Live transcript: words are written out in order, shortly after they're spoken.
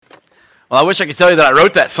Well, I wish I could tell you that I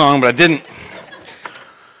wrote that song, but I didn't.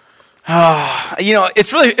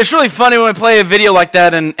 It's really funny when I play a video like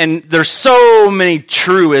that, and there's so many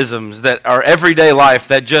truisms that are everyday life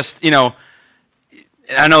that just, I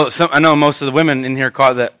know most of the women in here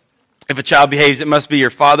caught that if a child behaves, it must be your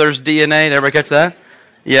father's DNA. Did everybody catch that?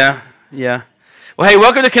 Yeah. Well, hey,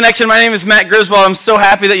 welcome to Connection. My name is Matt Griswold. I'm so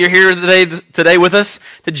happy that you're here today with us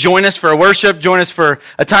to join us for a worship, join us for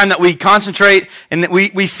a time that we concentrate and that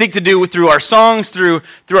we seek to do through our songs, through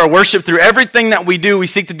our worship, through everything that we do, we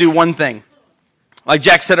seek to do one thing. Like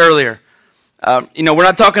Jack said earlier, we're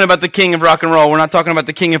not talking about the king of rock and roll. We're not talking about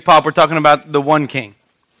the king of pop. We're talking about the one king.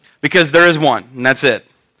 Because there is one, and that's it.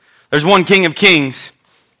 There's one King of Kings.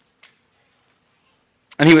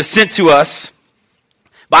 And he was sent to us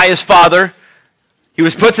by his Father. He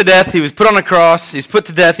was put to death. He was put on a cross. He was put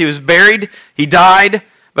to death. He was buried. He died.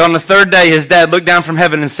 But on the third day, his dad looked down from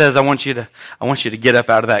heaven and says, I want you to get up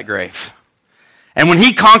out of that grave. And when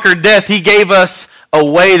he conquered death, he gave us a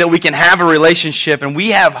way that we can have a relationship, and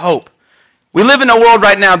we have hope. We live in a world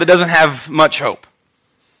right now that doesn't have much hope.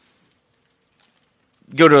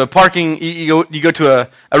 You go to a parking, you go to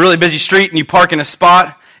a really busy street and you park in a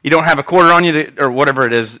spot. You don't have a quarter on you or whatever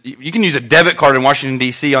it is. You can use a debit card in Washington,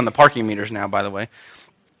 D.C. on the parking meters now, by the way.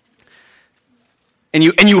 And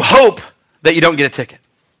you hope that you don't get a ticket.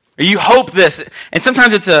 Or you hope this. And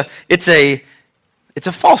sometimes it's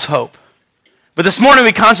a false hope. But this morning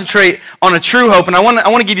we concentrate on a true hope. And I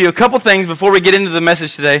want to give you a couple things before we get into the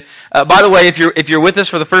message today. By the way, if you're with us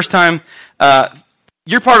for the first time,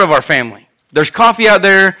 you're part of our family. There's coffee out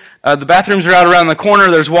there. The bathrooms are out around the corner.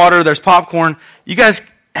 There's water. There's popcorn. You guys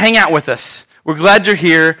hang out with us. We're glad you're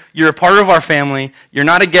here. You're a part of our family. You're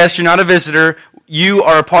not a guest. You're not a visitor. You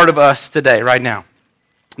are a part of us today, right now.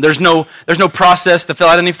 There's no process to fill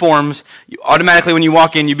out any forms. Automatically, when you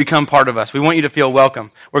walk in, you become part of us. We want you to feel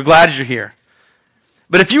welcome. We're glad you're here.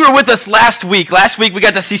 But if you were with us last week we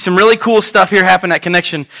got to see some really cool stuff here happen at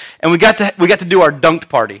Connection, and we got to do our dunked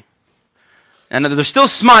party. And there's still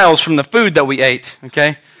smiles from the food that we ate.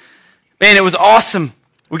 Okay, man, it was awesome.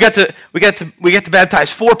 We got to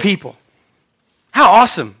baptize 4 people. How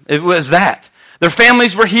awesome it was that. Their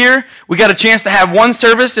families were here. We got a chance to have one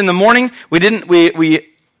service in the morning. We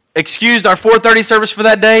excused our 4:30 service for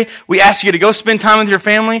that day. We asked you to go spend time with your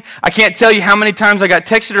family. I can't tell you how many times I got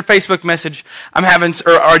texted or Facebook message. Or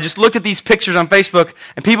I just looked at these pictures on Facebook,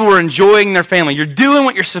 and people were enjoying their family. You're doing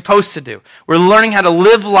what you're supposed to do. We're learning how to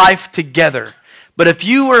live life together. But if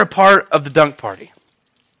you were a part of the dunk party,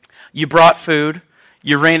 you brought food,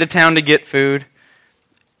 you ran to town to get food,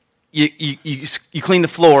 you cleaned the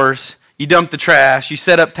floors, you dumped the trash, you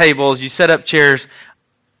set up tables, you set up chairs.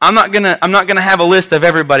 I'm not gonna have a list of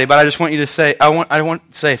everybody, but I just want you to say I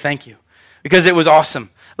want to say thank you, because it was awesome.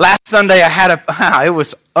 Last Sunday it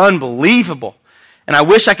was unbelievable, and I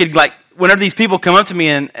wish I could, whenever these people come up to me,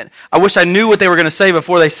 and I wish I knew what they were going to say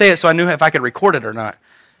before they say it, so I knew if I could record it or not.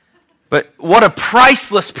 But what a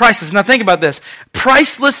priceless. Now think about this.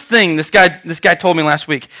 Priceless thing this guy told me last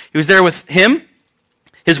week. He was there with him,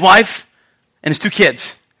 his wife, and his 2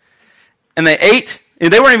 kids. And they ate,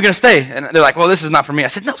 and they weren't even going to stay. And they're like, well, this is not for me. I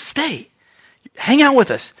said, no, stay. Hang out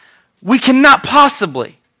with us. We cannot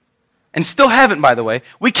possibly, and still haven't, by the way,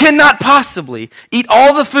 we cannot possibly eat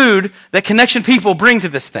all the food that Connection people bring to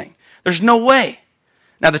this thing. There's no way.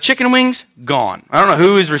 Now, the chicken wings, gone. I don't know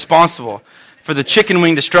who is responsible for the chicken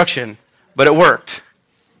wing destruction, but it worked.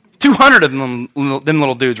 200 of them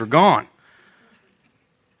little dudes were gone.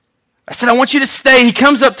 I said, I want you to stay. He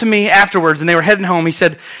comes up to me afterwards, and they were heading home. He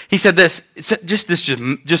said this. It's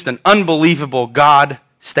just an unbelievable God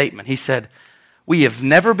statement. He said, we have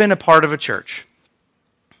never been a part of a church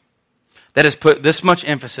that has put this much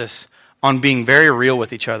emphasis on being very real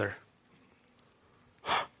with each other.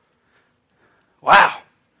 Wow.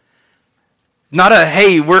 Not a,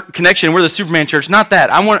 hey, we're Connection, we're the Superman church. Not that.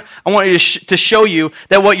 I want you to show you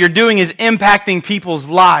that what you're doing is impacting people's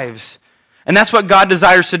lives. And that's what God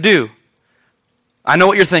desires to do. I know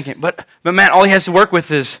what you're thinking. But Matt, all he has to work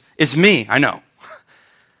with is me. I know.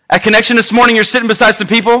 At Connection this morning, you're sitting beside some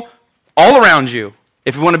people all around you,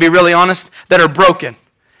 if you want to be really honest, that are broken.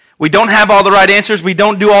 We don't have all the right answers. We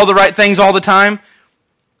don't do all the right things all the time.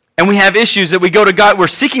 And we have issues that we go to God. We're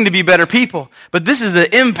seeking to be better people. But this is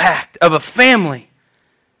the impact of a family.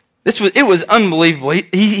 It was unbelievable.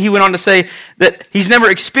 He went on to say that he's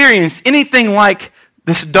never experienced anything like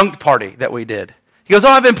this dunk party that we did. He goes,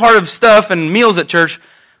 I've been part of stuff and meals at church,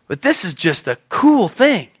 but this is just a cool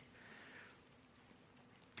thing.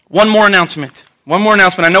 One more announcement.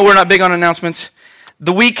 I know we're not big on announcements.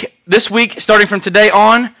 This week, starting from today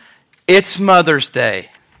on, it's Mother's Day.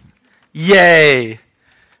 Yay.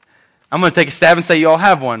 I'm going to take a stab and say you all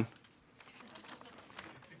have one.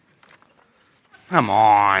 Come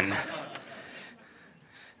on.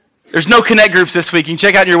 There's no connect groups this week. You can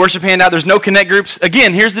check out your worship handout. There's no connect groups.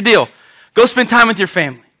 Again, here's the deal. Go spend time with your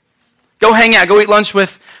family. Go hang out. Go eat lunch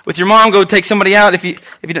with your mom. Go take somebody out. If you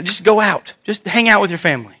don't, just go out. Just hang out with your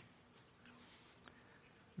family.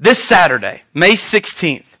 This Saturday, May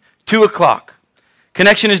 16th, 2 o'clock,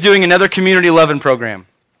 Connection is doing another community loving program.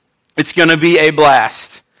 It's going to be a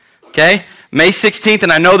blast. Okay? May 16th,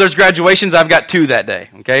 and I know there's graduations. I've got 2 that day.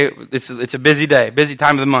 Okay? It's a busy day, busy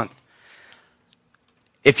time of the month.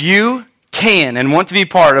 If you can and want to be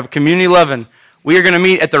part of Community Loving, we are going to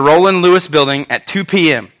meet at the Roland Lewis building at 2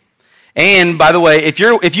 p.m. And, by the way, if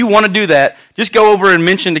you want to do that, just go over and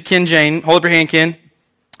mention to Ken Jane. Hold up your hand, Ken.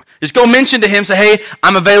 Just go mention to him, say, hey,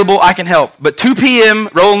 I'm available, I can help. But 2 p.m.,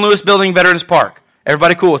 Roland Lewis building, Veterans Park.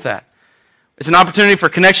 Everybody cool with that? It's an opportunity for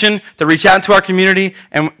Connection to reach out into our community,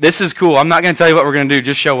 and this is cool. I'm not going to tell you what we're going to do.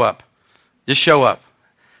 Just show up. Just show up.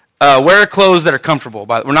 Wear clothes that are comfortable.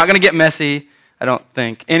 We're not going to get messy, I don't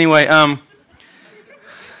think. Anyway,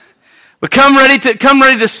 but come ready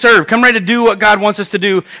to serve. Come ready to do what God wants us to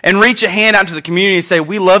do, and reach a hand out to the community and say,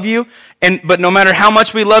 we love you, but no matter how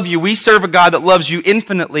much we love you, we serve a God that loves you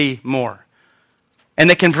infinitely more, and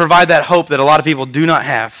that can provide that hope that a lot of people do not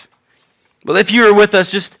have. Well, if you are with us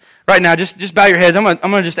just right now, just bow your heads. I'm going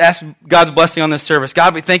to just ask God's blessing on this service.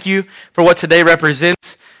 God, we thank you for what today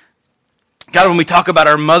represents. God, when we talk about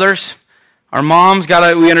our mothers, our moms,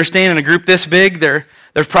 God, we understand in a group this big, there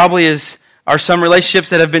probably are some relationships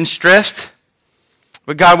that have been stressed.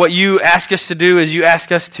 But God, what you ask us to do is you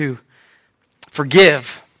ask us to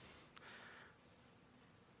forgive.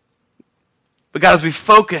 But God, as we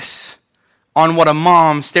focus on what a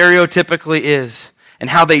mom stereotypically is, and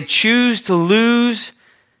how they choose to lose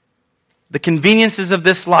the conveniences of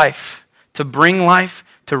this life, to bring life,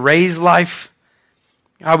 to raise life.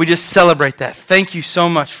 God, we just celebrate that. Thank you so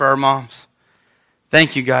much for our moms.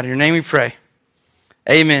 Thank you, God. In your name we pray.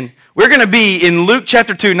 Amen. We're going to be in Luke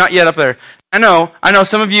chapter 2, not yet up there. I know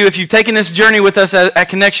some of you, if you've taken this journey with us at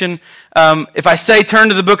Connection, if I say turn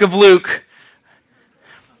to the book of Luke,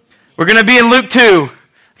 we're going to be in Luke 2.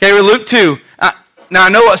 Okay, we're Luke 2. Now, I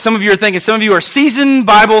know what some of you are thinking. Some of you are seasoned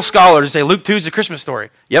Bible scholars. Say, Luke 2 is a Christmas story.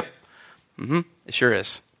 Yep. It sure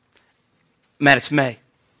is. Matt, it's May.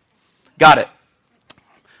 Got it.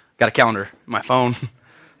 Got a calendar. My phone.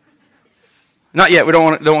 Not yet. We don't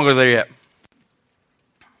want to go there yet.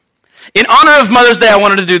 In honor of Mother's Day, I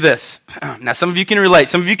wanted to do this. Now, some of you can relate.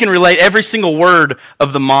 Some of you can relate every single word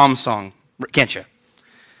of the mom song. Can't you?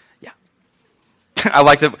 Yeah. I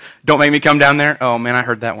like that. Don't make me come down there. Oh, man, I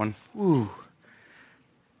heard that one. Ooh.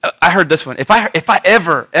 I heard this one. If it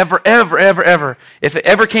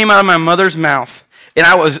ever came out of my mother's mouth, and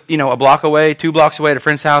I was, a block away, 2 blocks away at a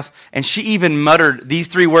friend's house, and she even muttered these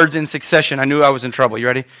 3 words in succession, I knew I was in trouble. You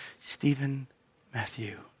ready? Stephen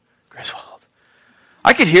Matthew Griswold.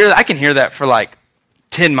 I can hear that for like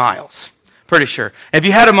 10 miles. Pretty sure. If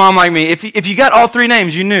you had a mom like me, if you got all 3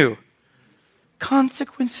 names, you knew.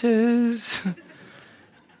 Consequences.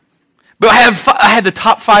 But I had the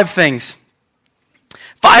top 5 things.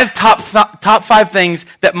 5 top 5 things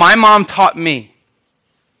that my mom taught me.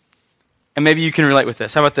 And maybe you can relate with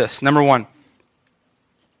this. How about this? Number 1.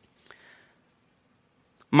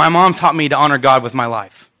 My mom taught me to honor God with my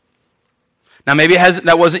life. Now maybe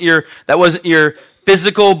that wasn't your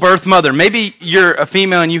physical birth mother. Maybe you're a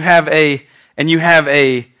female and you have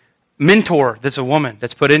a mentor that's a woman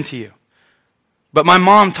that's put into you. But my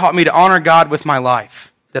mom taught me to honor God with my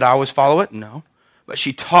life. Did I always follow it? No. But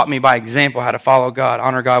she taught me by example how to follow God,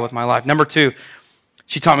 honor God with my life. Number 2,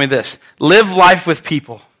 she taught me this. Live life with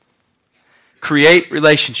people. Create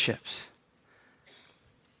relationships.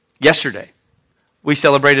 Yesterday, we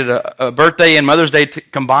celebrated a birthday and Mother's Day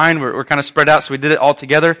combined. We're kind of spread out, so we did it all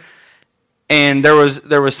together. And there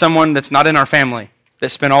was someone that's not in our family that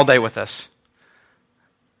spent all day with us.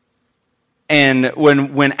 And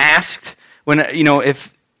when asked,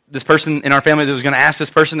 if this person in our family that was going to ask this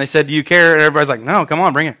person, they said, do you care? And everybody's like, no, come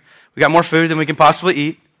on, bring it. We got more food than we can possibly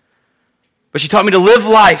eat. But she taught me to live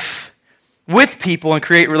life with people and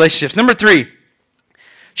create relationships. Number 3,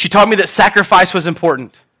 she taught me that sacrifice was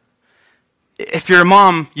important. If you're a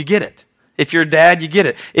mom, you get it. If you're a dad, you get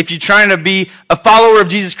it. If you're trying to be a follower of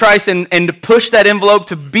Jesus Christ and to push that envelope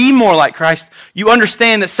to be more like Christ, you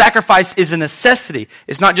understand that sacrifice is a necessity.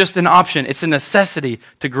 It's not just an option. It's a necessity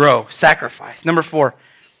to grow. Sacrifice. Number 4.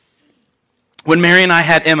 When Mary and I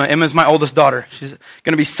had Emma's my oldest daughter. She's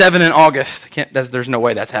going to be 7 in August. There's no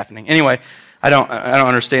way that's happening. Anyway, I don't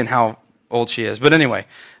understand how old she is. But anyway,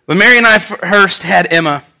 when Mary and I first had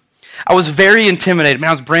Emma, I was very intimidated. Man,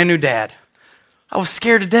 I was a brand new dad. I was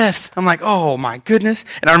scared to death. I'm like, oh my goodness.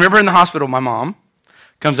 And I remember in the hospital, my mom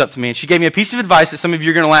comes up to me and she gave me a piece of advice that some of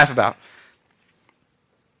you are going to laugh about.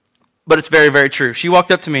 But it's very, very true. She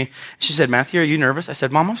walked up to me and she said, Matthew, are you nervous? I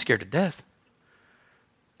said, Mom, I'm scared to death.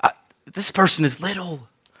 This person is little.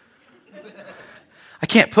 I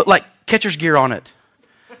can't put like catcher's gear on it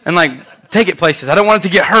and like take it places. I don't want it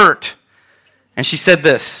to get hurt. And she said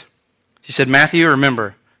this. She said, Matthew,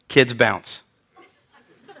 remember, kids bounce.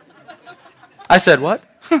 I said, what?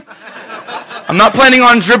 I'm not planning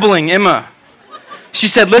on dribbling, Emma. She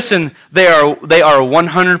said, listen, they are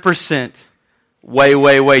 100% way,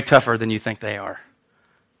 way, way tougher than you think they are.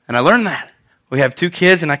 And I learned that. We have 2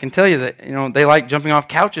 kids, and I can tell you that, they like jumping off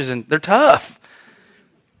couches, and they're tough.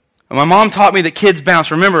 And my mom taught me that kids bounce.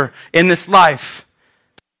 Remember, in this life,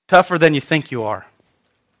 tougher than you think you are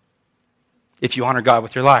if you honor God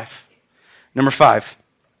with your life. Number 5.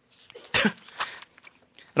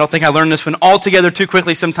 I don't think I learned this one altogether too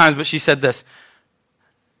quickly sometimes, but she said this.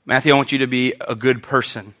 Matthew, I want you to be a good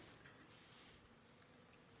person.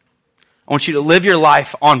 I want you to live your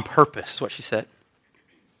life on purpose, is what she said.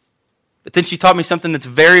 But then she taught me something that's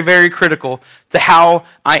very, very critical to how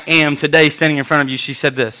I am today standing in front of you. She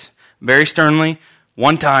said this, very sternly,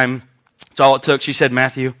 one time, that's all it took. She said,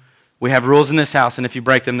 Matthew, we have rules in this house, and if you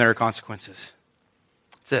break them, there are consequences.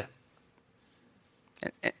 That's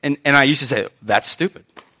it. And I used to say, that's stupid.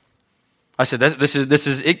 I said, this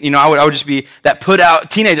is I would just be that put out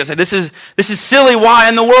teenager. I said, this is silly. Why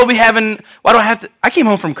in the world why do I have to? I came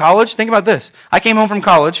home from college. Think about this. I came home from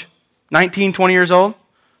college, 19, 20 years old.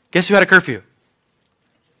 Guess who had a curfew?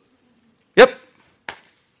 Yep.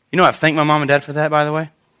 I've thanked my mom and dad for that, by the way.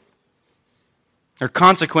 There are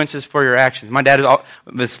consequences for your actions. My dad,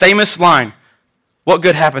 this famous line, what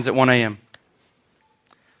good happens at 1 a.m.?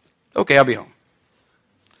 Okay, I'll be home.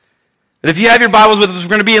 But if you have your Bibles with us, we're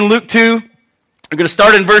going to be in Luke 2. We're going to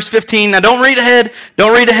start in verse 15. Now don't read ahead.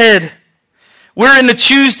 Don't read ahead. We're in the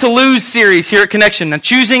Choose to Lose series here at Connection. Now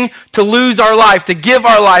choosing to lose our life, to give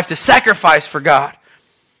our life, to sacrifice for God.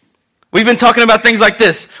 We've been talking about things like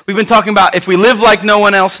this. We've been talking about if we live like no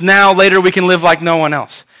one else now, later we can live like no one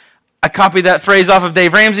else. I copied that phrase off of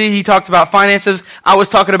Dave Ramsey. He talked about finances. I was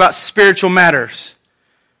talking about spiritual matters.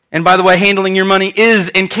 And by the way, handling your money is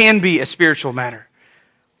and can be a spiritual matter.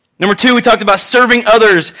 Number 2, we talked about serving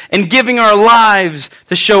others and giving our lives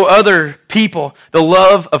to show other people the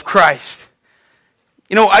love of Christ.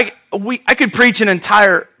 I could preach an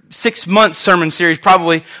entire 6-month sermon series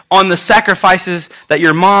probably on the sacrifices that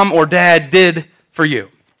your mom or dad did for you,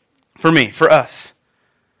 for me, for us.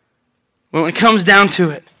 When it comes down to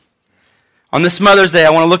it, on this Mother's Day, I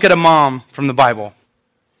want to look at a mom from the Bible.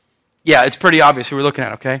 Yeah, it's pretty obvious who we're looking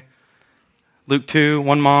at, okay? Luke 2,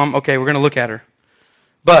 one mom. Okay, we're going to look at her.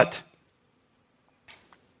 But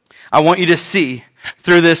I want you to see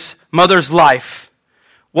through this mother's life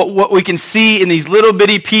what we can see in these little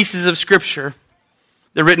bitty pieces of Scripture.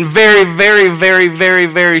 They're written very, very, very, very,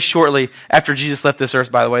 very shortly after Jesus left this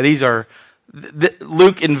earth, by the way.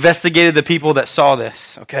 Luke investigated the people that saw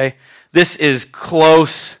this, okay? This is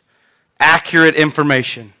close, accurate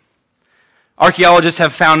information. Archaeologists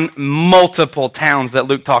have found multiple towns that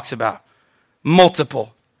Luke talks about.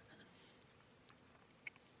 Multiple.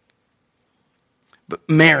 But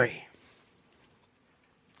Mary.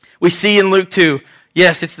 We see in Luke 2,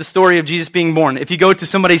 yes, it's the story of Jesus being born. If you go to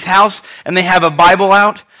somebody's house and they have a Bible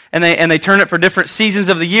out and they turn it for different seasons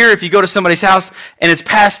of the year, if you go to somebody's house and it's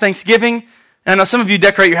past Thanksgiving, and I know some of you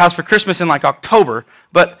decorate your house for Christmas in like October,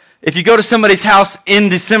 but if you go to somebody's house in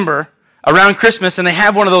December around Christmas and they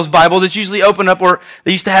have one of those Bibles, it's usually open up, or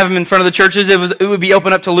they used to have them in front of the churches, it would be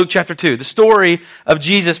open up to Luke chapter 2, the story of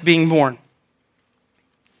Jesus being born.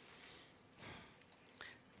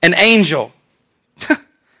 An angel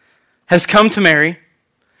has come to Mary,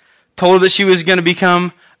 told her that she was going to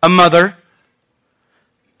become a mother.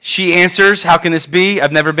 She answers, how can this be?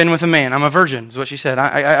 I've never been with a man. I'm a virgin, is what she said.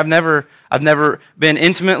 I've never been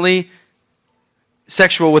intimately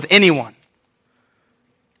sexual with anyone.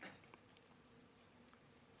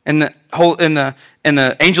 And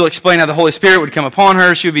the angel explained how the Holy Spirit would come upon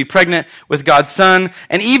her. She would be pregnant with God's Son.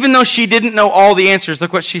 And even though she didn't know all the answers,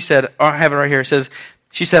 look what she said. I have it right here. It says,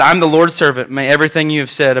 she said, I'm the Lord's servant. May everything you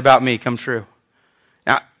have said about me come true.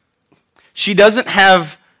 Now, she doesn't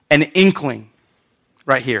have an inkling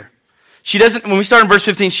right here. When we start in verse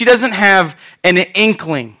 15, she doesn't have an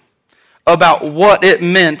inkling about what it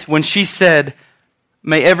meant when she said,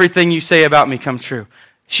 may everything you say about me come true.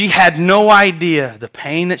 She had no idea the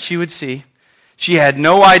pain that she would see. She had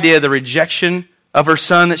no idea the rejection of her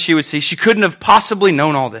son that she would see. She couldn't have possibly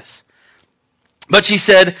known all this. But she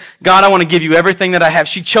said, God, I want to give you everything that I have.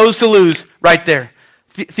 She chose to lose right there.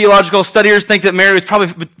 Theological studiers think that Mary was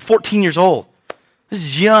probably 14 years old. This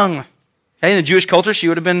is young. Okay, in the Jewish culture, she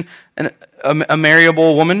would have been a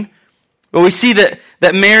marriable woman. But we see that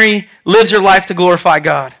Mary lives her life to glorify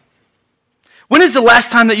God. When is the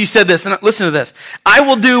last time that you said this? And listen to this. I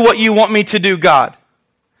will do what you want me to do, God.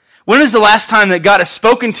 When is the last time that God has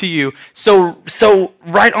spoken to you so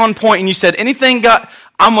right on point and you said, anything, God,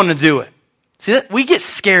 I'm going to do it? See, we get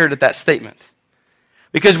scared at that statement.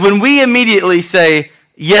 Because when we immediately say,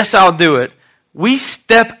 yes, I'll do it, we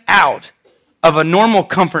step out of a normal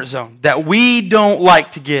comfort zone that we don't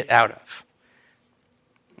like to get out of.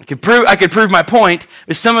 I could prove my point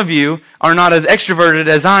if some of you are not as extroverted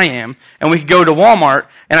as I am, and we could go to Walmart,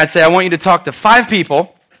 and I'd say, I want you to talk to 5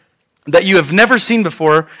 people that you have never seen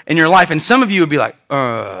before in your life, and some of you would be like,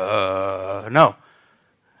 no.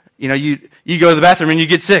 You know, you go to the bathroom and you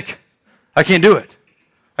get sick. I can't do it.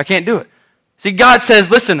 I can't do it. See, God says,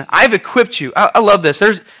 listen, I've equipped you. I love this.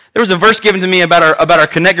 There was a verse given to me about our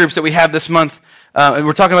Connect groups that we have this month.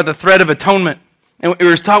 We're talking about the thread of atonement. And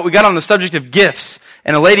we got on the subject of gifts.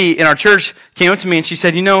 And a lady in our church came up to me and she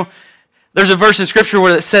said, you know, there's a verse in Scripture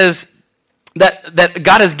where it says that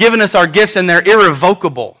God has given us our gifts and they're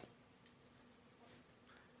irrevocable.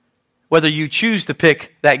 Whether you choose to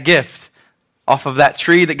pick that gift off of that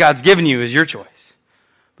tree that God's given you is your choice.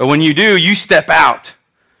 But when you do, you step out.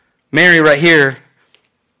 Mary right here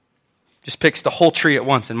just picks the whole tree at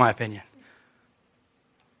once, in my opinion.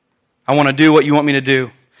 I want to do what you want me to do.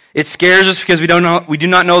 It scares us because we do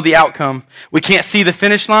not know the outcome. We can't see the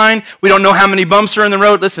finish line. We don't know how many bumps are in the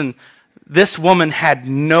road. Listen, this woman had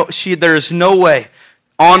there is no way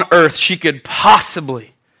on earth she could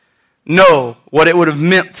possibly know what it would have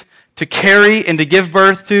meant to carry and to give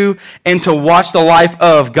birth to and to watch the life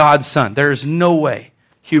of God's Son. There is no way,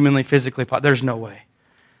 humanly, physically, there's no way.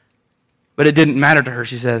 But it didn't matter to her.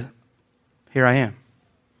 She said, here I am.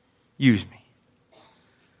 Use me.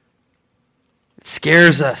 It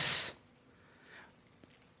scares us.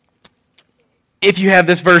 If you have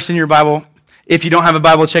this verse in your Bible, if you don't have a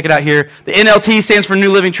Bible, check it out here. The NLT stands for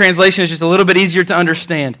New Living Translation. It's just a little bit easier to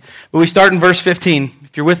understand. But we start in verse 15.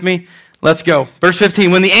 If you're with me, let's go. Verse 15.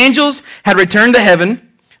 When the angels had returned to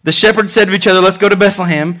heaven, the shepherds said to each other, let's go to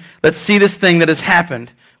Bethlehem. Let's see this thing that has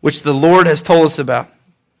happened, which the Lord has told us about.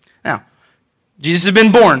 Now, Jesus has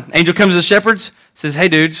been born. Angel comes to the shepherds, says, hey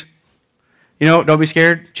dudes, don't be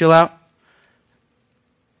scared, chill out.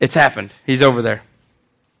 It's happened. He's over there.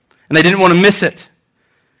 And they didn't want to miss it.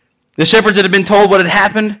 The shepherds had been told what had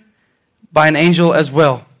happened by an angel as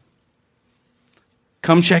well.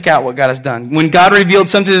 Come check out what God has done. When God revealed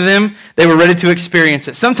something to them, they were ready to experience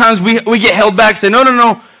it. Sometimes we get held back, say, no,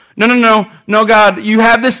 God, you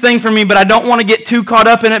have this thing for me, but I don't want to get too caught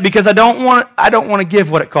up in it because I don't want to give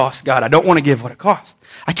what it costs, God. I don't want to give what it costs.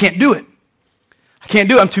 I can't do it.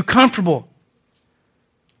 I'm too comfortable.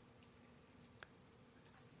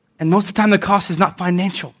 And most of the time the cost is not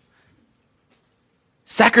financial.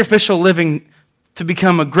 Sacrificial living to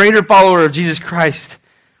become a greater follower of Jesus Christ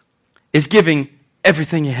is giving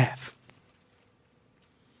everything you have.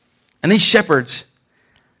 And these shepherds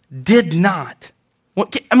did not.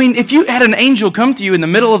 If you had an angel come to you in the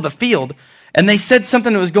middle of the field and they said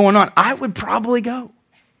something that was going on, I would probably go.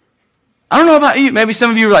 I don't know about you. Maybe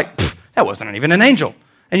some of you are like, that wasn't even an angel.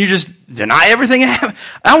 And you just deny everything I have.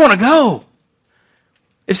 I want to go.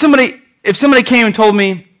 If somebody came and told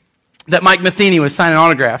me that Mike Matheny was signing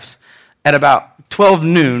autographs at about 12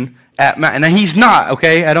 noon at and he's not,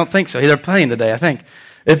 okay? I don't think so. They're playing today, I think.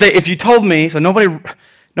 If you told me, so nobody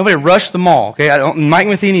rushed the mall, okay? Mike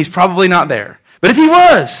Matheny's probably not there. But if he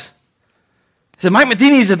was, I said, Mike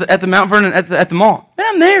Matheny's at the Mount Vernon at the mall. Man,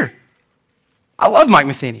 I'm there. I love Mike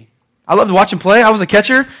Matheny. I love to watch him play. I was a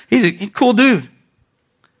catcher. He's a cool dude.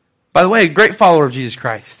 By the way, a great follower of Jesus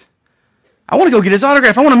Christ. I want to go get his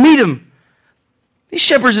autograph. I want to meet him. These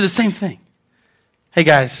shepherds are the same thing. Hey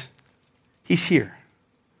guys, he's here.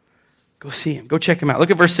 Go see him. Go check him out.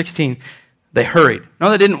 Look at verse 16. They hurried. No,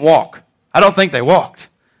 they didn't walk. I don't think they walked.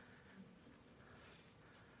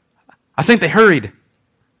 I think they hurried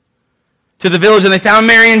to the village and they found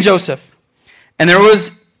Mary and Joseph. And there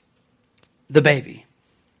was the baby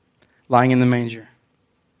lying in the manger.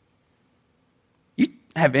 You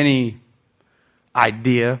have any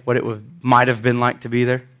idea what it might have been like to be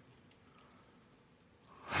there?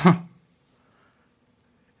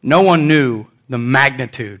 No one knew the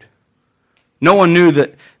magnitude. No one knew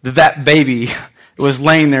that baby that was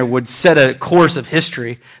laying there would set a course of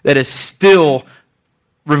history that is still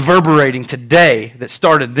reverberating today that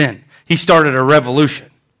started then. He started a revolution.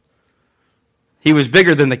 He was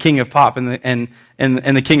bigger than the king of pop and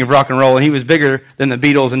the king of rock and roll, and he was bigger than the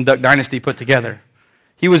Beatles and Duck Dynasty put together.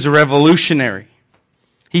 He was a revolutionary.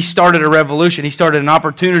 He started a revolution. He started an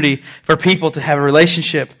opportunity for people to have a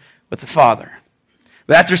relationship with the Father.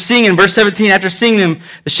 But after seeing, in verse 17, after seeing them,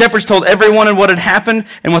 the shepherds told everyone what had happened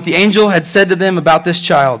and what the angel had said to them about this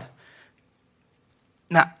child.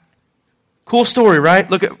 Now, cool story, right?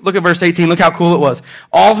 Look at verse 18. Look how cool it was.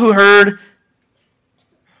 All who heard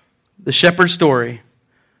the shepherd's story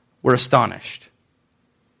were astonished.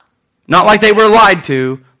 Not like they were lied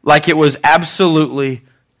to, like it was absolutely,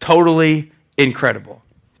 totally incredible.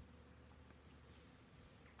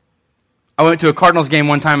 I went to a Cardinals game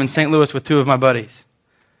one time in St. Louis with two of my buddies.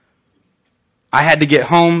 I had to get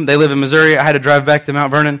home. They live in Missouri. I had to drive back to Mount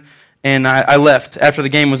Vernon, and I left after the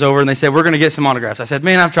game was over, and they said, we're going to get some autographs. I said,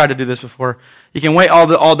 man, I've tried to do this before. You can wait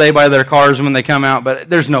all day by their cars when they come out, but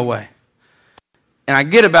there's no way. And I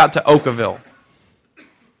get about to Oakville.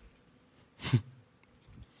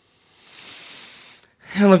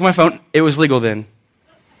 And I look at my phone. It was legal then.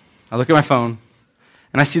 I look at my phone,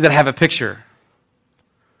 and I see that I have a picture.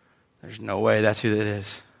 There's no way that's who that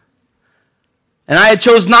is. And I had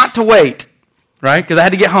chose not to wait, right? Because I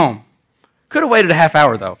had to get home. Could have waited a half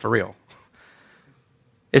hour, though, for real.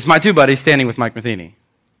 It's my two buddies standing with Mike Matheny.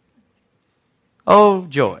 Oh,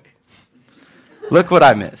 joy. Look what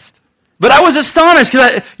I missed. But I was astonished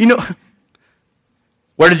because,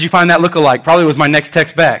 where did you find that lookalike? Probably was my next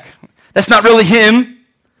text back. That's not really him.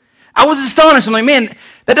 I was astonished. I'm like, man,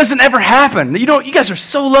 that doesn't ever happen. You guys are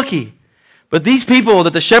so lucky. But these people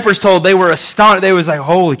that the shepherds told, they were astonished. They was like,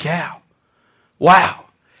 holy cow. Wow.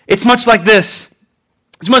 It's much like this.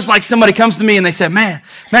 It's much like somebody comes to me and they say, man,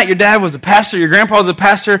 Matt, your dad was a pastor, your grandpa was a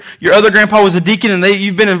pastor, your other grandpa was a deacon, and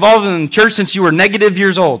you've been involved in the church since you were negative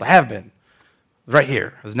years old. I have been. Right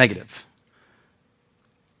here. I was negative.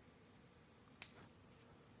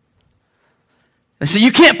 And so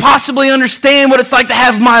you can't possibly understand what it's like to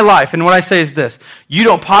have my life. And what I say is this. You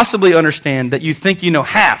don't possibly understand that you think you know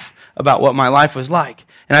half about what my life was like.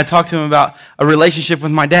 And I talked to him about a relationship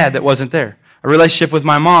with my dad that wasn't there. A relationship with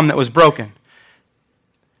my mom that was broken.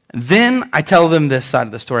 Then I tell them this side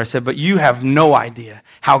of the story. I said, but you have no idea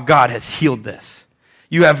how God has healed this.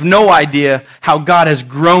 You have no idea how God has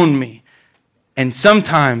grown me. And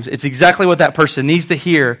sometimes it's exactly what that person needs to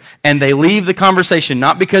hear, and they leave the conversation,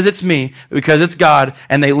 not because it's me, but because it's God,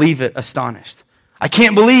 and they leave it astonished. I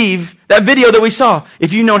can't believe that video that we saw.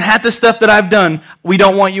 If you've known half the stuff that I've done, we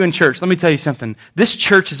don't want you in church. Let me tell you something. This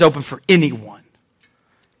church is open for anyone.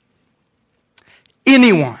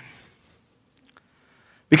 Anyone.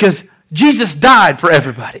 Because Jesus died for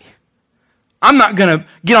everybody. I'm not going to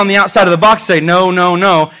get on the outside of the box and say, no, no,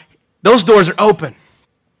 no. Those doors are open.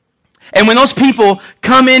 And when those people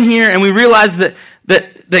come in here and we realize that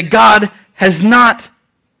God has not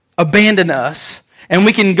abandoned us, and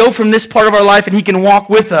we can go from this part of our life and He can walk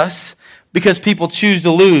with us because people choose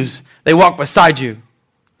to lose. They walk beside you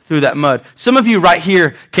through that mud. Some of you right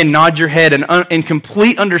here can nod your head and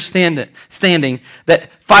complete understanding that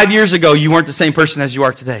 5 years ago you weren't the same person as you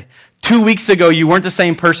are today. 2 weeks ago you weren't the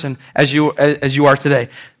same person as you are today.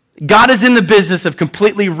 God is in the business of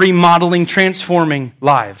completely remodeling, transforming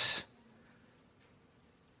lives.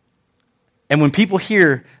 And when people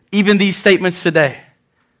hear even these statements today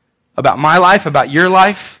about my life, about your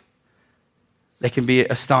life, they can be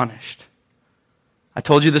astonished. I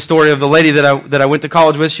told you the story of the lady that I went to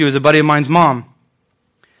college with. She was a buddy of mine's mom.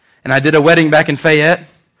 And I did a wedding back in Fayette.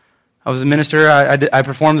 I was a minister. I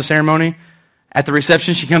performed the ceremony. At the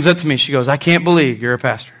reception, she comes up to me. She goes, I can't believe you're a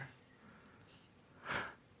pastor.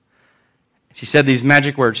 She said these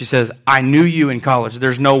magic words. She says, I knew you in college.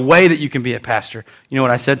 There's no way that you can be a pastor. You know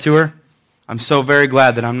what I said to her? I'm so very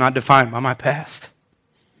glad that I'm not defined by my past.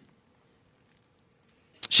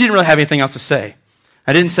 She didn't really have anything else to say.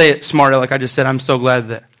 I didn't say it smart like I just said, I'm so glad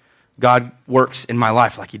that God works in my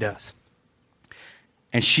life like He does.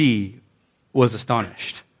 And she was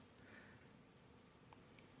astonished.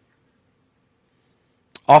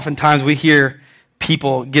 Oftentimes we hear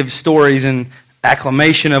people give stories and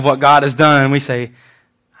acclamation of what God has done, and we say,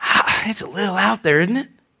 it's a little out there, isn't it?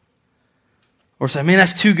 Or say, man,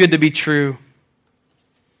 that's too good to be true.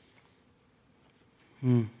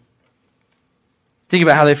 Think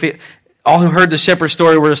about how they feel. All who heard the shepherd's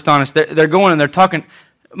story were astonished. They're going and they're talking.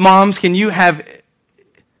 Moms, do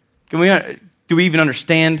we even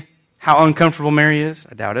understand how uncomfortable Mary is?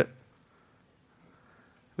 I doubt it.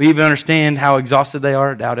 We even understand how exhausted they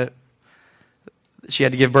are? I doubt it. She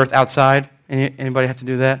had to give birth outside. Anybody have to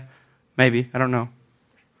do that? Maybe. I don't know.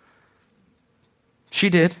 She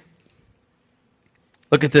did.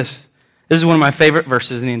 Look at this. This is one of my favorite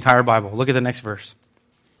verses in the entire Bible. Look at the next verse.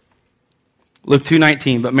 Luke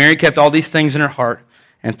 2:19. But Mary kept all these things in her heart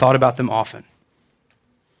and thought about them often.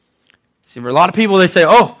 See, for a lot of people, they say,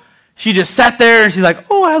 oh, she just sat there and she's like,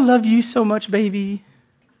 oh, I love you so much, baby.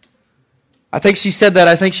 I think she said that.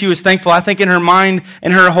 I think she was thankful. I think in her mind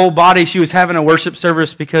and her whole body, she was having a worship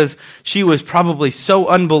service because she was probably so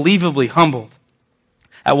unbelievably humbled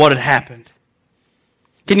at what had happened.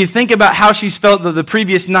 Can you think about how she's felt the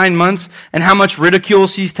previous 9 months and how much ridicule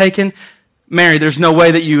she's taken? Mary, there's no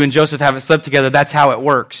way that you and Joseph haven't slept together. That's how it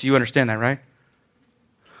works. You understand that, right?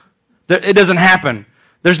 It doesn't happen.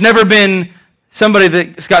 There's never been somebody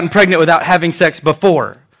that's gotten pregnant without having sex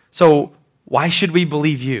before. So why should we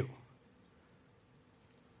believe you?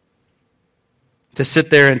 To sit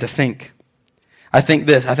there and to think. I think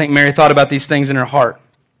Mary thought about these things in her heart.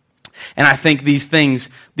 And I think these things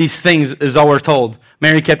is all we're told.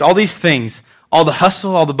 Mary kept all these things, all the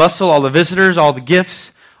hustle, all the bustle, all the visitors, all the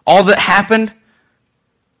gifts, all that happened.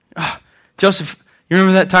 Oh, Joseph, you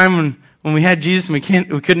remember that time when we had Jesus and we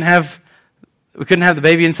couldn't have the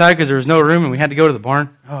baby inside because there was no room and we had to go to the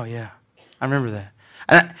barn? Oh yeah, I remember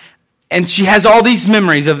that. And she has all these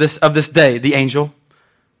memories of this day, the angel,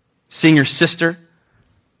 seeing her sister,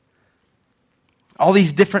 all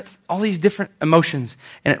these different emotions.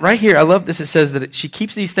 And right here, I love this. It says that she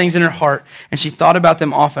keeps these things in her heart and she thought about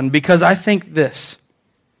them often, because I think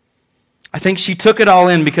she took it all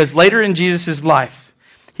in because later in Jesus' life,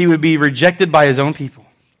 he would be rejected by his own people.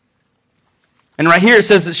 And right here it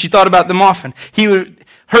says that she thought about them often.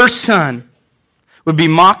 Her son would be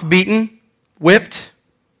mocked, beaten, whipped.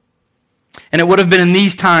 And it would have been in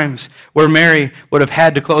these times where Mary would have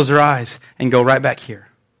had to close her eyes and go right back here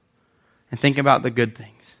and think about the good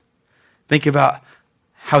things. Think about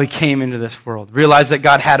how he came into this world. Realize that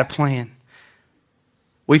God had a plan.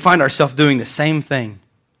 We find ourselves doing the same thing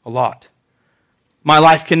a lot. My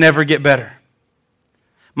life can never get better.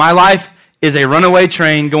 My life is a runaway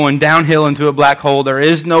train going downhill into a black hole. There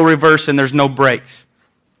is no reverse and there's no brakes.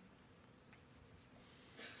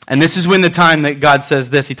 And this is when the time that God says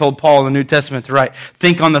this. He told Paul in the New Testament to write,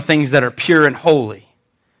 think on the things that are pure and holy.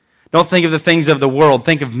 Don't think of the things of the world.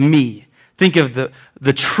 Think of me. Think of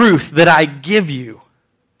the truth that I give you.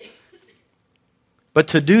 But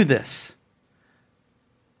to do this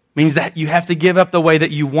means that you have to give up the way that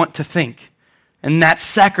you want to think. And that's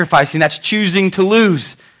sacrificing. That's choosing to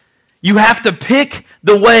lose. You have to pick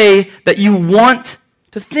the way that you want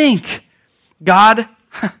to think. God,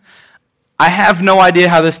 I have no idea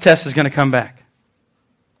how this test is going to come back.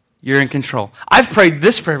 You're in control. I've prayed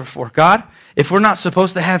this prayer before. God, if we're not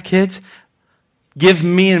supposed to have kids, give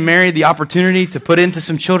me and Mary the opportunity to put into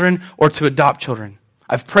some children or to adopt children.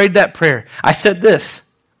 I've prayed that prayer. I said this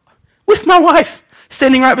with my wife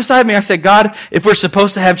standing right beside me. I said, God, if we're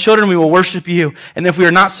supposed to have children, we will worship you. And if we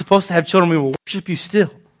are not supposed to have children, we will worship you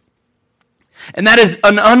still. And that is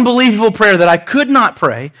an unbelievable prayer that I could not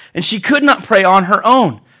pray, and she could not pray on her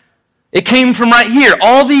own. It came from right here.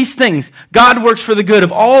 All these things. God works for the good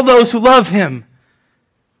of all those who love him.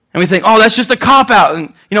 And we think, oh, that's just a cop-out.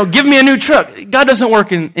 And, give me a new truck. God doesn't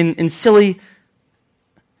work in silly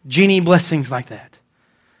genie blessings like that.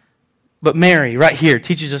 But Mary, right here,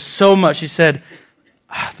 teaches us so much. She said,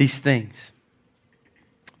 these things,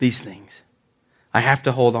 I have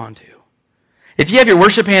to hold on to. If you have your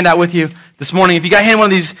worship handout with you this morning, if you got handed one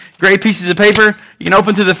of these gray pieces of paper, you can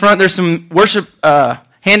open to the front. There's some worship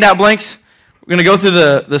handout blanks. We're going to go through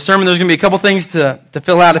the sermon. There's going to be a couple things to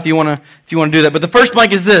fill out if you want to do that. But the first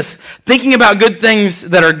blank is this: thinking about good things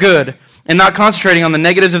that are good and not concentrating on the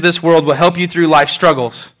negatives of this world will help you through life's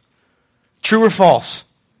struggles. True or false?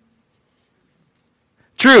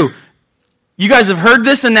 True. You guys have heard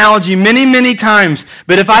this analogy many, many times,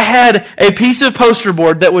 but if I had a piece of poster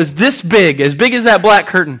board that was this big, as big as that black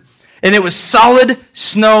curtain, and it was solid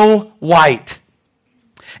snow white,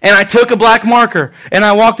 and I took a black marker, and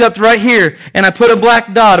I walked up to right here, and I put a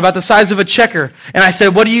black dot about the size of a checker, and I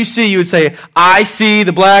said, what do you see? You would say, I see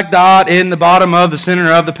the black dot in the bottom of the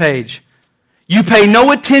center of the page. You pay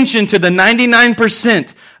no attention to the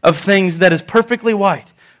 99% of things that is perfectly white.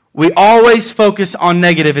 We always focus on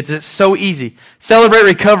negative. It's so easy. Celebrate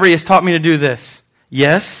Recovery has taught me to do this.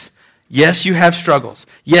 Yes, you have struggles.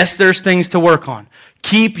 Yes, there's things to work on.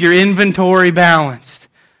 Keep your inventory balanced.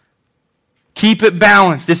 Keep it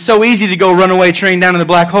balanced. It's so easy to go runaway train down in the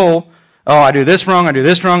black hole. Oh, I do this wrong,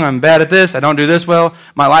 I'm bad at this, I don't do this well,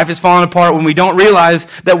 my life is falling apart, when we don't realize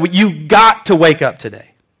that you got to wake up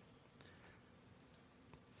today.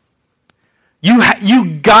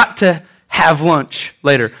 You got to have lunch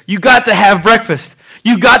later. You got to have breakfast.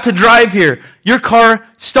 You got to drive here. Your car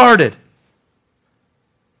started.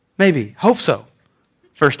 Maybe. Hope so.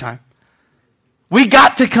 First time. We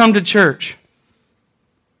got to come to church.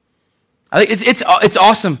 I think it's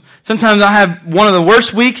awesome. Sometimes I have one of the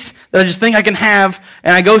worst weeks that I just think I can have,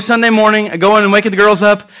 and I go Sunday morning, I go in and wake the girls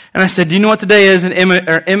up, and I said, do you know what today is? And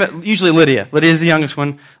Emma, usually Lydia. Lydia is the youngest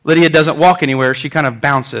one. Lydia doesn't walk anywhere. She kind of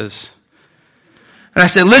bounces. And I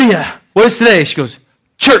said, Lydia, what is today? She goes,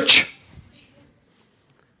 church.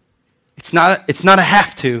 It's not a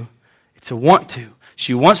have to. It's a want to.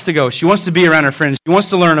 She wants to go. She wants to be around her friends. She wants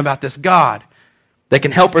to learn about this God that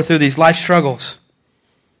can help her through these life struggles.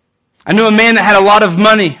 I knew a man that had a lot of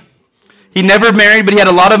money. He never married, but he had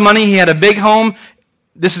a lot of money. He had a big home.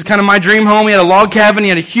 This is kind of my dream home. He had a log cabin. He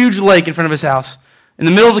had a huge lake in front of his house in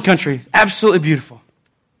the middle of the country. Absolutely beautiful.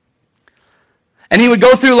 And he would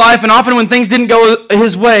go through life, and often when things didn't go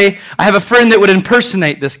his way, I have a friend that would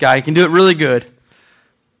impersonate this guy. He can do it really good.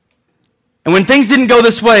 And when things didn't go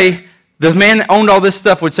this way, the man that owned all this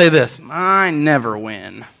stuff would say this, I never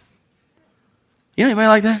win. You know anybody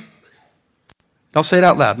like that? Don't say it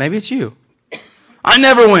out loud. Maybe it's you. I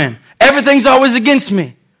never win. Everything's always against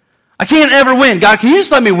me. I can't ever win. God, can you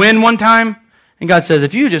just let me win one time? And God says,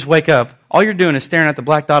 if you just wake up, all you're doing is staring at the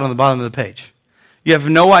black dot on the bottom of the page. You have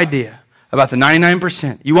no idea about the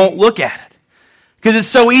 99%. You won't look at it. Because it's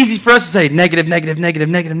so easy for us to say negative, negative, negative,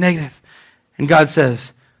 negative, negative. And God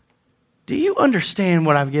says, do you understand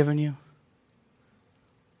what I've given you?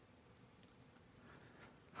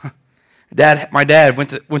 My dad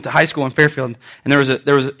went to high school in Fairfield, and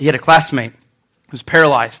he had a classmate who was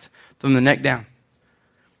paralyzed from the neck down.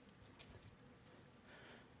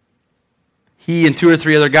 He and 2 or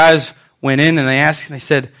 3 other guys went in and they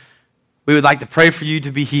said, we would like to pray for you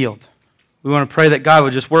to be healed. We want to pray that God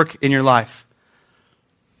would just work in your life.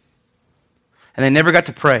 And they never got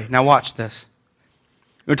to pray. Now watch this.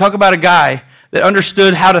 We're talking about a guy that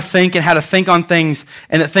understood how to think and how to think on things,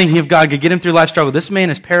 and that thinking of God could get him through life struggle. This man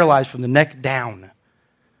is paralyzed from the neck down.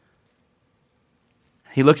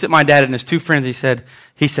 He looks at my dad and his 2 friends.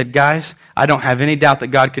 He said, guys, I don't have any doubt that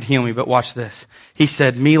God could heal me, but watch this. He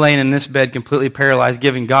said, me laying in this bed completely paralyzed,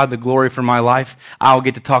 giving God the glory for my life, I'll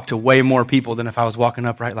get to talk to way more people than if I was walking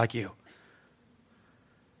upright like you.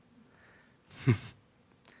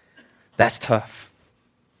 That's tough.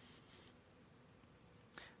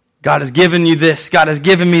 God has given you this. God has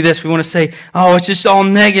given me this. We want to say, oh, it's just all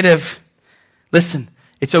negative. Listen,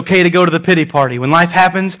 it's okay to go to the pity party. When life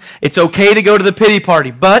happens, it's okay to go to the pity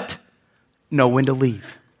party, but know when to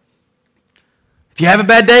leave. If you have a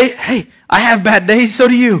bad day, hey, I have bad days, so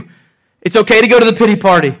do you. It's okay to go to the pity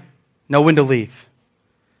party. Know when to leave.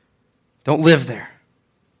 Don't live there.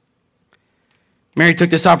 Mary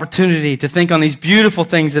took this opportunity to think on these beautiful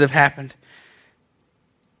things that have happened.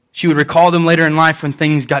 She would recall them later in life when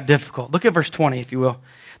things got difficult. Look at verse 20, if you will.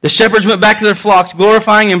 The shepherds went back to their flocks,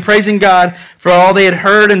 glorifying and praising God for all they had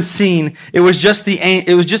heard and seen. It was just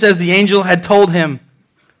as the angel had told him.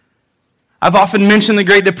 I've often mentioned the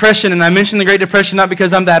Great Depression, and I mention the Great Depression not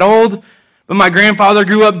because I'm that old, but my grandfather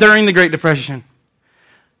grew up during the Great Depression.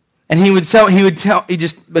 And until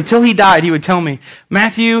he died, he would tell me,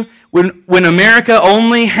 Matthew, when America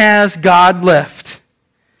only has God left,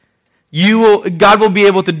 God will be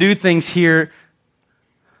able to do things here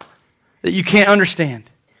that you can't understand.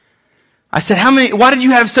 I said, why did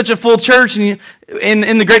you have such a full church in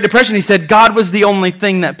the Great Depression? He said, God was the only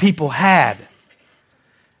thing that people had.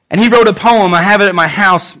 And he wrote a poem. I have it at my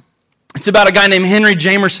house. It's about a guy named Henry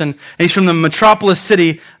Jamerson. And he's from the metropolis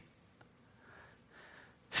city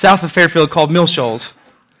south of Fairfield called Mill Shoals.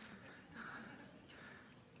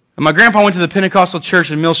 And my grandpa went to the Pentecostal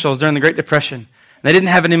church in Mill Shoals during the Great Depression. They didn't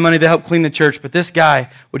have any money to help clean the church, but this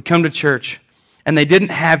guy would come to church, and they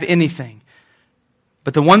didn't have anything.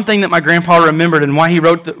 But the one thing that my grandpa remembered and why he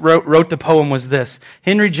wrote the poem was this.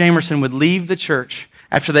 Henry Jamerson would leave the church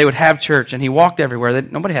after they would have church, and he walked everywhere.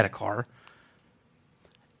 Nobody had a car.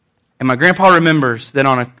 And my grandpa remembers that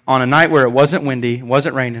on a night where it wasn't windy, it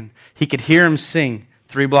wasn't raining, he could hear him sing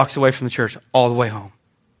 3 blocks away from the church all the way home.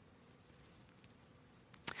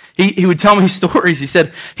 He would tell me stories. He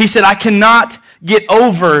said, I cannot get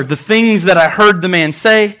over the things that I heard the man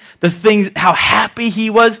say, how happy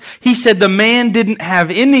he was. He said the man didn't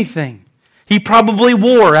have anything. He probably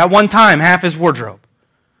wore at one time half his wardrobe.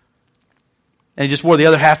 And he just wore the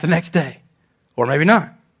other half the next day. Or maybe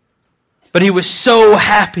not. But he was so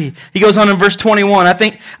happy. He goes on in verse 21. I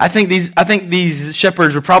think these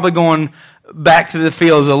shepherds were probably going back to the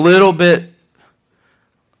fields a little bit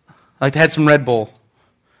like they had some Red Bull.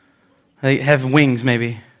 They have wings,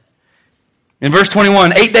 maybe. In verse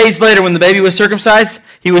 21, 8 days later, when the baby was circumcised,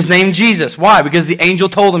 he was named Jesus. Why? Because the angel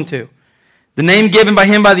told him to. The name given by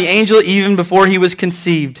him by the angel even before he was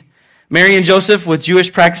conceived. Mary and Joseph, with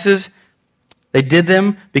Jewish practices, they did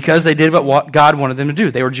them because they did what God wanted them to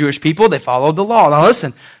do. They were Jewish people. They followed the law. Now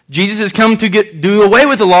listen, Jesus has come to do away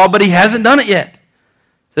with the law, but he hasn't done it yet.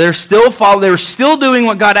 They were still doing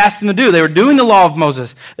what God asked them to do. They were doing the law of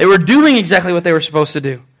Moses. They were doing exactly what they were supposed to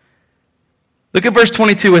do. Look at verse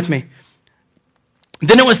 22 with me.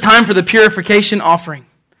 Then it was time for the purification offering,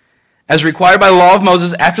 as required by the law of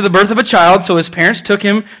Moses after the birth of a child. So his parents took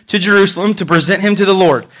him to Jerusalem to present him to the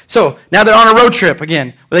Lord. So now they're on a road trip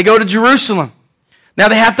again. They go to Jerusalem. Now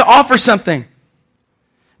they have to offer something.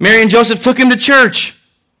 Mary and Joseph took him to church.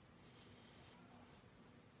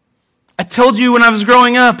 I told you when I was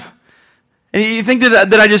growing up, and you think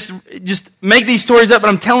that I just make these stories up, but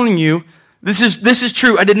I'm telling you, this is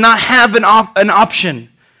true. I did not have an option.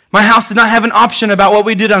 My house did not have an option about what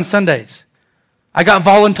we did on Sundays. I got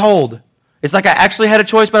voluntold. It's like I actually had a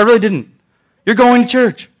choice, but I really didn't. You're going to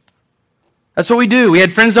church. That's what we do. We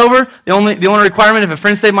had friends over. The only requirement, if a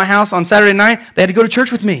friend stayed at my house on Saturday night, they had to go to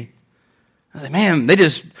church with me. I was like, man, they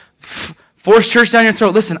just force church down your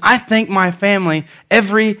throat. Listen, I thank my family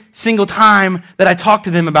every single time that I talk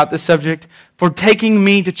to them about this subject for taking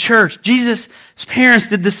me to church. Jesus' parents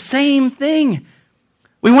did the same thing.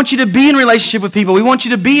 We want you to be in relationship with people. We want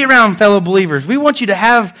you to be around fellow believers. We want you to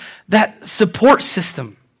have that support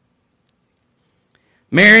system.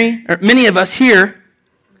 Many of us here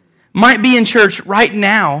might be in church right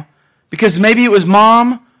now because maybe it was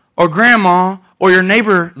mom or grandma or your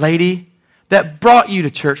neighbor lady that brought you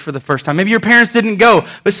to church for the first time. Maybe your parents didn't go,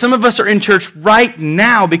 but some of us are in church right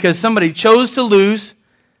now because somebody chose to lose.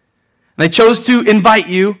 They chose to invite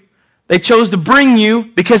you. They chose to bring you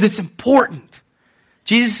because it's important.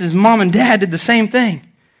 Jesus' mom and dad did the same thing.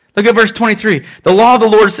 Look at verse 23. The law of the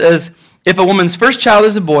Lord says, if a woman's first child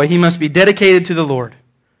is a boy, he must be dedicated to the Lord.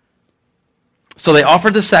 So they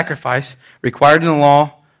offered the sacrifice required in the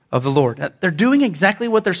law of the Lord. They're doing exactly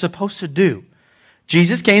what they're supposed to do.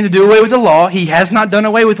 Jesus came to do away with the law. He has not done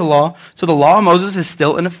away with the law, so the law of Moses is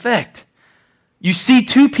still in effect. You see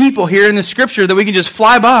two people here in the scripture that we can just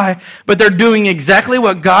fly by, but they're doing exactly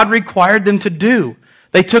what God required them to do.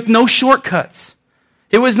 They took no shortcuts.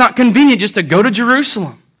 It was not convenient just to go to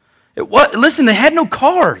Jerusalem. Listen, they had no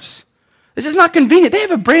cars. This is not convenient. They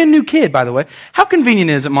have a brand new kid, by the way. How convenient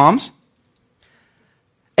is it, moms?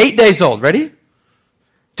 8 days old, ready?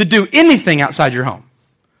 To do anything outside your home.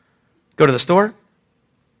 Go to the store.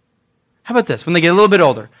 How about this? When they get a little bit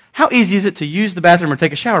older, how easy is it to use the bathroom or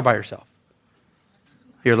take a shower by yourself?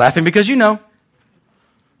 You're laughing because you know.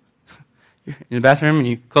 You're in the bathroom and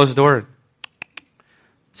you close the door. And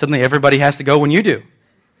suddenly everybody has to go when you do.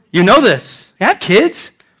 You know this. You have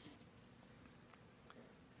kids.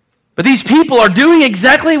 But these people are doing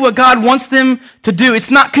exactly what God wants them to do.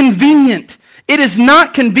 It's not convenient. It is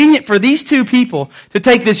not convenient for these two people to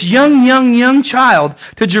take this young child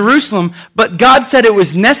to Jerusalem, but God said it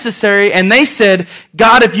was necessary, and they said,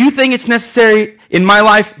 God, if you think it's necessary in my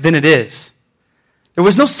life, then it is. There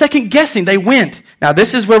was no second guessing. They went. Now,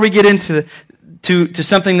 this is where we get into to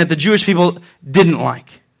something that the Jewish people didn't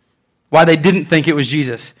like, why they didn't think it was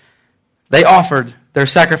Jesus. They offered their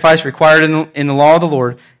sacrifice required in the law of the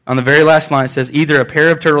Lord. On the very last line, it says, either a pair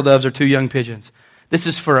of turtle doves or 2 young pigeons. This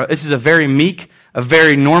is a very meek, a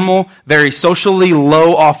very normal, very socially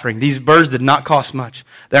low offering. These birds did not cost much.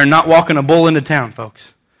 They're not walking a bull into town,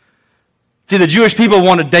 folks. See, the Jewish people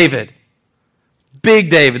wanted David. Big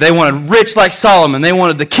David. They wanted rich like Solomon. They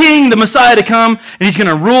wanted the king, the Messiah to come, and he's going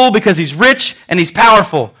to rule because he's rich and he's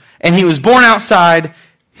powerful. And he was born outside.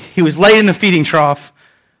 He was laid in a feeding trough.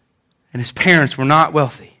 And his parents were not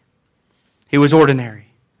wealthy. He was ordinary.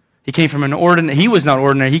 He was not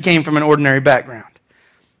ordinary. He came from an ordinary background.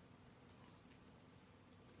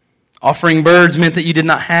 Offering birds meant that you did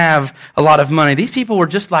not have a lot of money. These people were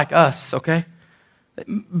just like us, okay?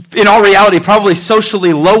 In all reality, probably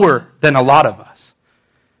socially lower than a lot of us.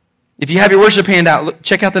 If you have your worship handout,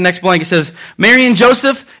 check out the next blank. It says, Mary and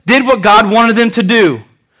Joseph did what God wanted them to do.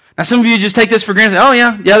 Now, some of you just take this for granted. Oh,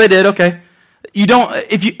 yeah, they did, okay.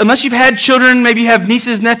 Unless you've had children, maybe you have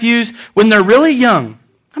nieces, nephews, when they're really young,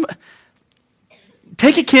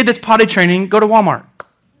 take a kid that's potty training, go to Walmart.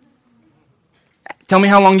 Tell me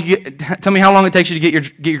how long it takes you to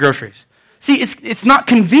get your groceries. See, it's not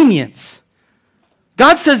convenience.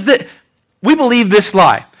 God says that we believe this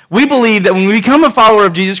lie. We believe that when we become a follower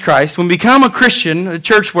of Jesus Christ, when we become a Christian, a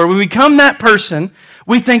church where when we become that person,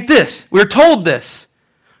 we think this. We're told this.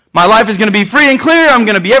 My life is going to be free and clear. I'm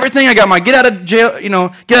going to be everything. I got my get out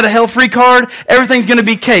of hell free card. Everything's going to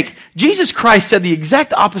be cake. Jesus Christ said the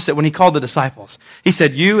exact opposite when he called the disciples. He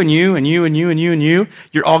said, you and you and you and you and you and you,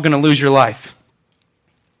 you're all going to lose your life.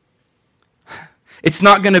 It's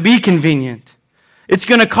not going to be convenient. It's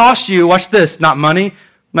going to cost you, watch this, not money,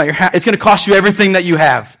 not your it's going to cost you everything that you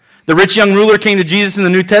have. The rich young ruler came to Jesus in the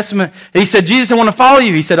New Testament. And he said, Jesus, I want to follow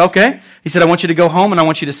you. He said, okay. He said, I want you to go home and I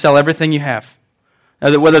want you to sell everything you have.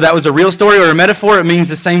 Now, whether that was a real story or a metaphor, it means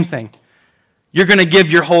the same thing. You're going to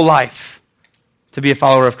give your whole life to be a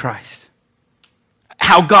follower of Christ.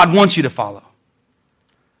 How God wants you to follow.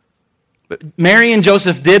 But Mary and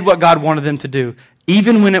Joseph did what God wanted them to do,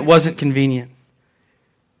 even when it wasn't convenient.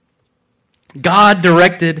 God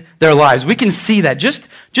directed their lives. We can see that. Just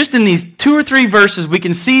in these 2 or 3 verses, we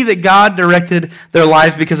can see that God directed their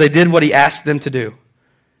lives because they did what He asked them to do.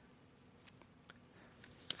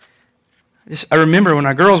 I remember when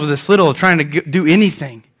our girls were this little trying to do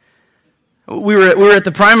anything. We were at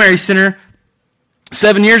the primary center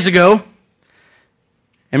 7 years ago,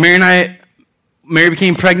 and Mary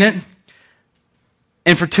became pregnant.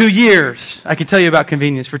 And for 2 years, I can tell you about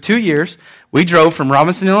convenience. For 2 years, we drove from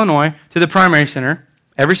Robinson, Illinois to the primary center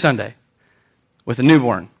every Sunday with a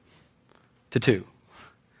newborn to 2.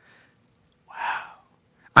 Wow.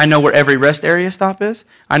 I know where every rest area stop is.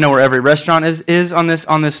 I know where every restaurant is on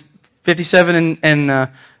this 57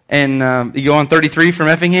 and you go on 33 from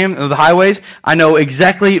Effingham, the highways. I know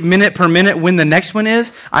exactly minute per minute when the next one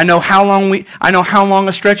is. I know how long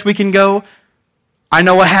a stretch we can go. I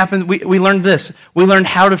know what happened. We learned this. We learned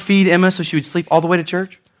how to feed Emma so she would sleep all the way to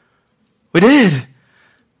church. We did.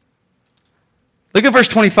 Look at verse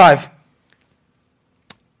 25.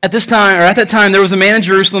 At that time, there was a man in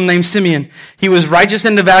Jerusalem named Simeon. He was righteous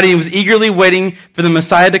and devout. He was eagerly waiting for the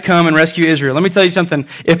Messiah to come and rescue Israel. Let me tell you something.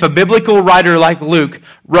 If a biblical writer like Luke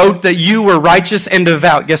wrote that you were righteous and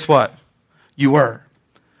devout, guess what? You were.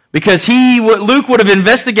 Because Luke would have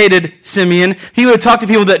investigated Simeon. He would have talked to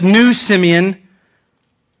people that knew Simeon.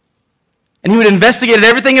 And he would have investigated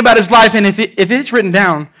everything about his life. And if it's written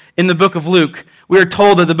down in the book of Luke, we are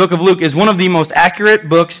told that the book of Luke is one of the most accurate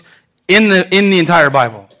books in the entire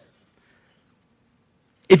Bible.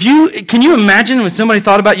 Can you imagine when somebody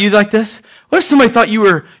thought about you like this? What if somebody thought you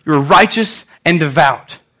were righteous and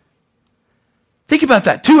devout? Think about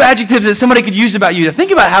that. 2 adjectives that somebody could use about you. Think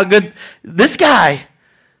about how good this guy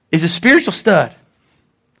is, a spiritual stud.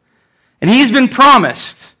 And he's been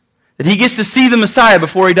promised that he gets to see the Messiah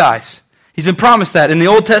before he dies. He's been promised that in the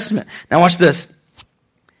Old Testament. Now watch this.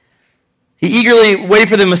 He eagerly waited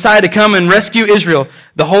for the Messiah to come and rescue Israel.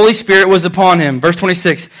 The Holy Spirit was upon him. Verse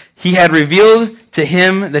 26, He had revealed to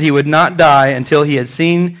him that he would not die until he had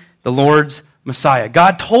seen the Lord's Messiah.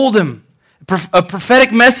 God told him a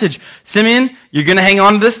prophetic message. Simeon, you're going to hang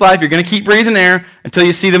on to this life. You're going to keep breathing air until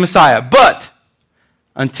you see the Messiah. But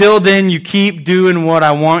until then, you keep doing what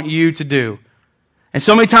I want you to do. And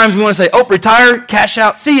so many times we want to say, oh, retire, cash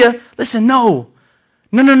out, see ya. Listen, no.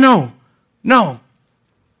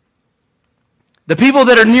 The people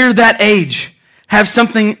that are near that age have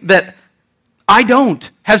something that I don't,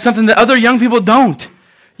 have something that other young people don't.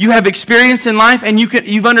 You have experience in life and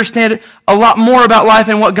you've understood a lot more about life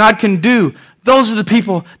and what God can do. Those are the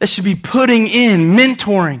people that should be putting in,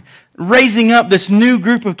 mentoring, raising up this new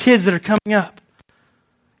group of kids that are coming up.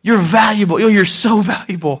 You're valuable. You're so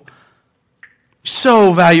valuable.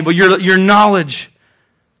 So valuable. Your knowledge.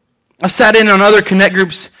 I've sat in on other connect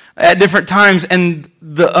groups at different times, and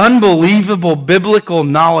the unbelievable biblical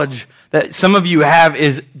knowledge that some of you have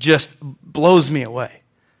is just blows me away.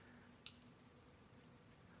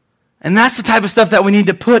 And that's the type of stuff that we need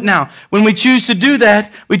to put now. When we choose to do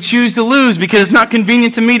that, we choose to lose because it's not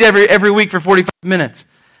convenient to meet every week for 45 minutes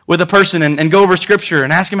with a person and go over Scripture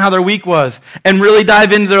and ask them how their week was and really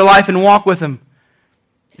dive into their life and walk with them.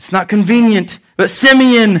 It's not convenient. But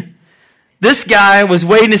Simeon, this guy was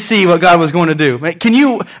waiting to see what God was going to do. Can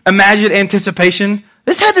you imagine anticipation?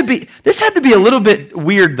 This had to be a little bit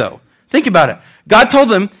weird, though. Think about it. God told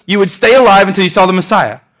them you would stay alive until you saw the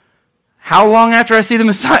Messiah. How long after I see the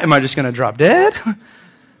Messiah am I just going to drop dead? But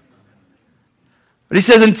he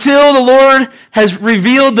says, until the Lord has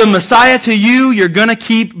revealed the Messiah to you, you're going to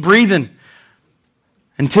keep breathing.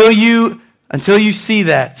 Until you see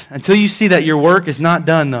that your work is not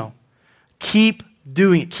done, though. Keep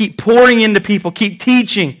doing it. Keep pouring into people. Keep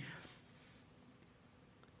teaching.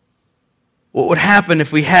 What would happen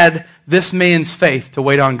if we had this man's faith to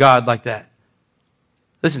wait on God like that?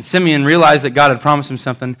 Listen, Simeon realized that God had promised him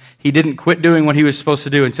something. He didn't quit doing what he was supposed to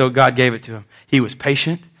do until God gave it to him. He was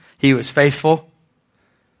patient. He was faithful.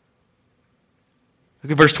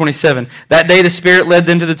 Look at verse 27. That day the Spirit led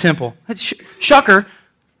them to the temple. Shocker.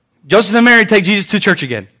 Joseph and Mary take Jesus to church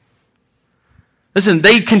again. Listen,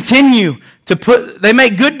 they continue they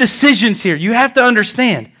make good decisions here. You have to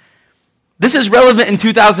understand. This is relevant in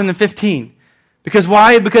 2015. Because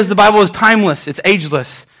why? Because the Bible is timeless. It's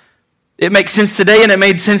ageless. It makes sense today and it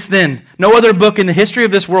made sense then. No other book in the history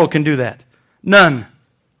of this world can do that. None.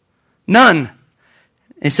 None.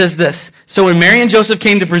 It says this. So when Mary and Joseph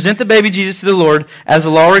came to present the baby Jesus to the Lord, as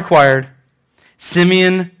the law required,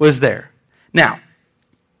 Simeon was there. Now,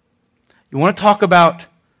 you want to talk about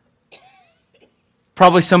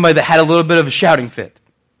probably somebody that had a little bit of a shouting fit.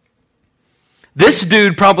 This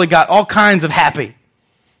dude probably got all kinds of happy.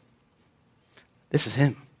 This is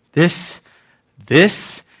him. This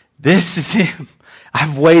is him.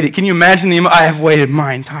 I've waited. Can you imagine I have waited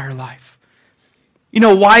my entire life. You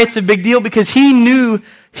know why it's a big deal? Because he knew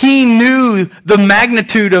the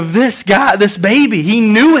magnitude of this guy, this baby. He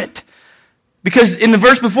knew it. Because in the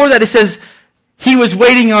verse before that it says he was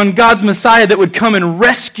waiting on God's Messiah that would come and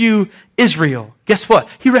rescue Israel. Guess what?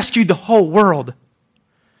 He rescued the whole world.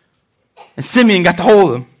 And Simeon got to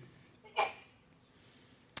hold him.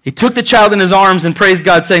 He took the child in his arms and praised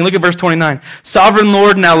God, saying, look at verse 29. Sovereign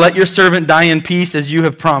Lord, now let your servant die in peace as you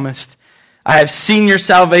have promised. I have seen your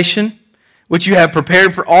salvation, which you have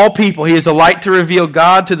prepared for all people. He is a light to reveal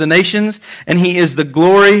God to the nations, and he is the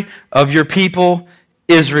glory of your people,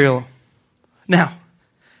 Israel. Now,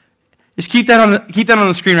 just keep that on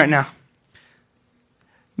the screen right now.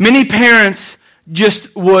 Many parents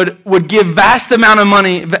just would give vast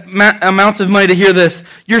amounts of money to hear this.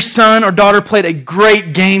 Your son or daughter played a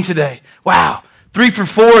great game today. Wow. 3 for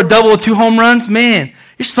 4, a double, 2 home runs. Man,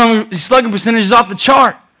 your slugging percentage is off the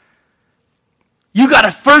chart. You got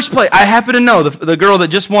a first place. I happen to know the girl that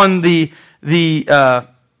just won the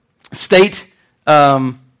state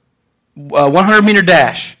 100-meter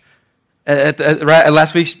dash at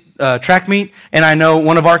last week's track meet, and I know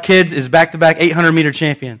one of our kids is back-to-back 800-meter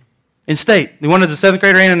champion in state. He won as a 7th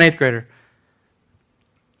grader and an 8th grader.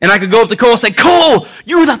 And I could go up to Cole and say, Cole,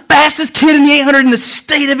 you were the fastest kid in the 800 in the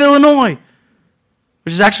state of Illinois.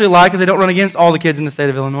 Which is actually a lie because they don't run against all the kids in the state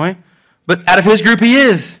of Illinois. But out of his group, he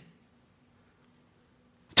is.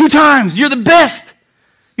 2 times. You're the best.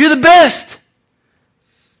 You're the best.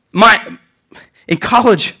 In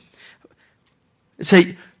college,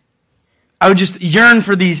 say, I would just yearn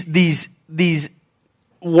for these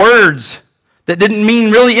words that didn't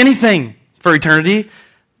mean really anything for eternity.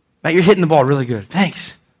 Matt, you're hitting the ball really good.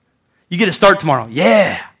 Thanks. You get a start tomorrow.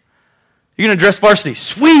 Yeah. You're going to dress varsity.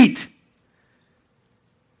 Sweet.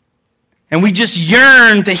 And we just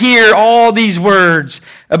yearn to hear all these words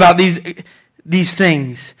about these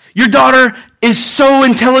things. Your daughter is so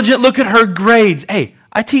intelligent. Look at her grades. Hey,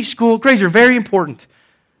 I teach school. Grades are very important.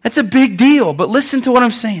 That's a big deal. But listen to what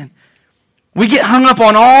I'm saying. We get hung up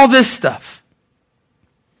on all this stuff.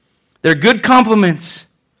 They're good compliments,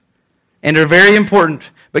 and they're very important.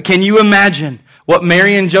 But can you imagine what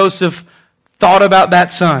Mary and Joseph thought about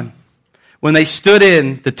that son when they stood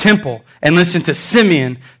in the temple and listened to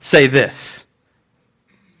Simeon say this?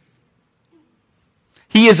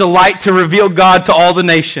 He is a light to reveal God to all the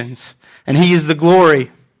nations, and he is the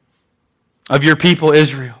glory of your people,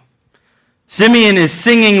 Israel. Simeon is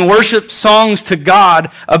singing worship songs to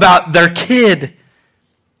God about their kid.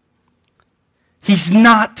 He's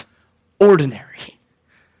not ordinary.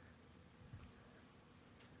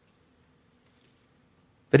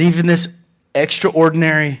 But even this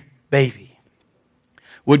extraordinary baby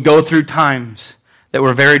would go through times that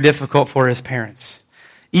were very difficult for his parents.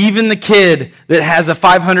 Even the kid that has a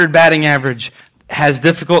 500 batting average has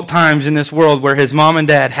difficult times in this world where his mom and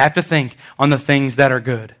dad have to think on the things that are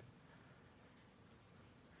good.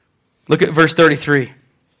 Look at verse 33.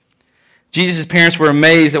 Jesus' parents were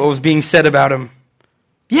amazed at what was being said about him.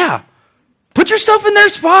 Yeah, put yourself in their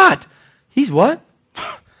spot. He's what?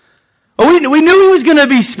 Oh, we knew he was going to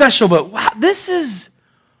be special, but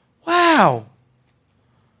wow.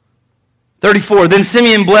 34, then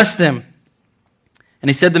Simeon blessed them, and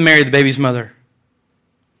he said to Mary, the baby's mother,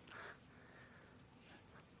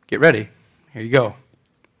 get ready. Here you go.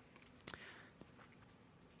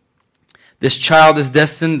 This child is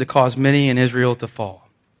destined to cause many in Israel to fall.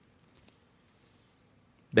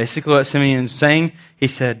 Basically what Simeon's saying, he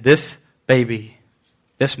said, this baby,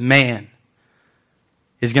 this man,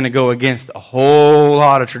 is going to go against a whole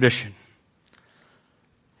lot of tradition.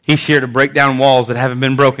 He's here to break down walls that haven't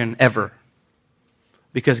been broken ever.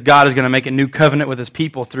 Because God is going to make a new covenant with his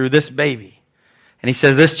people through this baby. And he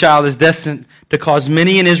says this child is destined to cause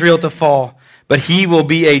many in Israel to fall, but he will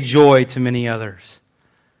be a joy to many others.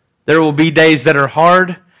 There will be days that are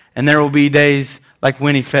hard, and there will be days like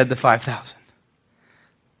when he fed the 5,000.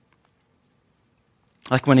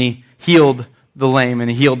 Like when he healed the lame and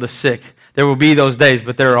he healed the sick. There will be those days,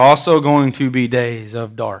 but there are also going to be days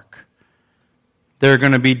of dark. there are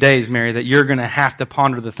going to be days, Mary, that you're going to have to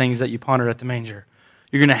ponder the things that you pondered at the manger.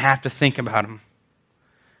 You're going to have to think about them.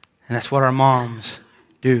 And that's what our moms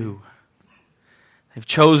do. They've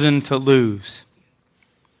chosen to lose.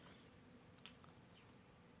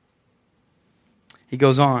 He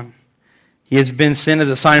goes on. He has been sent as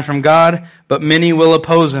a sign from God, but many will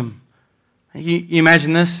oppose him. You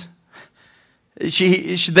imagine this?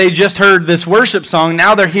 They just heard this worship song.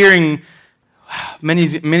 Now they're hearing, wow,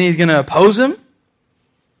 many's going to oppose him?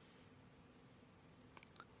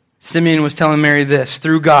 Simeon was telling Mary this.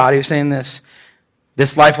 Through God, he was saying this.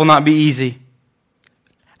 This life will not be easy.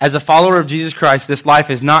 As a follower of Jesus Christ, this life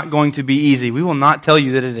is not going to be easy. We will not tell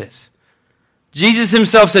you that it is. Jesus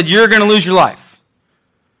himself said, you're going to lose your life.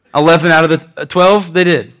 11 out of the 12, they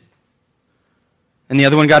did. And the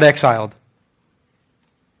other one got exiled.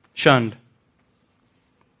 Shunned.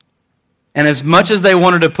 And as much as they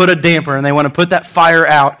wanted to put a damper and they want to put that fire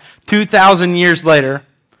out, 2,000 years later,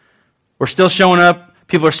 we're still showing up,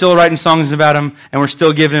 people are still writing songs about him, and we're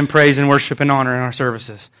still giving him praise and worship and honor in our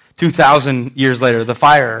services. 2,000 years later, the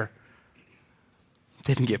fire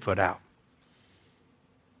didn't get put out.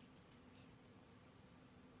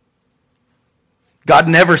 God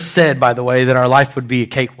never said, by the way, that our life would be a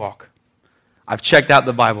cakewalk. I've checked out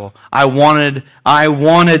the Bible. I wanted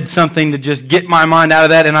something to just get my mind out of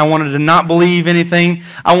that, and I wanted to not believe anything.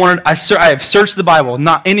 I have searched the Bible.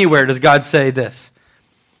 Not anywhere does God say this.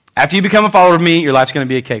 After you become a follower of me, your life's going to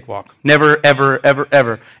be a cakewalk. Never, ever, ever,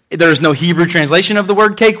 ever. There's no Hebrew translation of the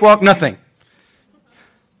word cakewalk. Nothing.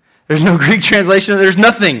 There's no Greek translation. There's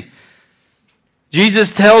nothing.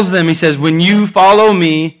 Jesus tells them, he says, when you follow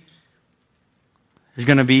me, there's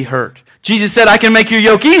going to be hurt. Jesus said, I can make your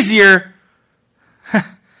yoke easier.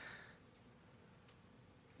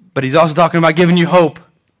 But he's also talking about giving you hope.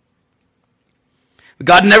 But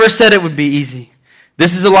God never said it would be easy.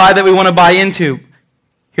 This is a lie that we want to buy into.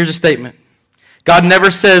 Here's a statement. God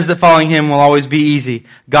never says that following him will always be easy.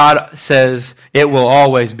 God says it will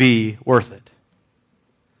always be worth it.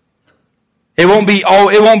 It won't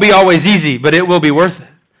be always easy, but it will be worth it.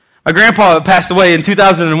 My grandpa passed away in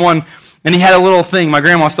 2001, and he had a little thing. My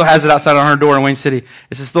grandma still has it outside on her door in Wayne City.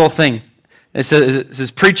 It's this little thing. It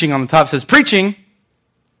says preaching on the top. It says preaching.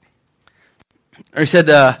 Or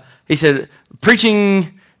he said,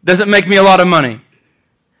 preaching doesn't make me a lot of money,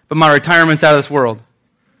 but my retirement's out of this world.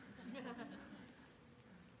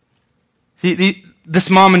 This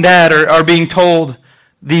mom and dad are being told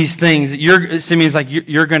these things. Simeon's like,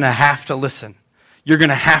 you're going to have to listen. You're going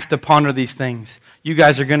to have to ponder these things. You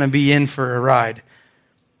guys are going to be in for a ride.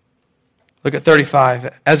 Look at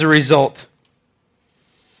 35. As a result,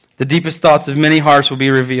 the deepest thoughts of many hearts will be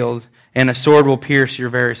revealed, and a sword will pierce your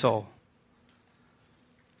very soul.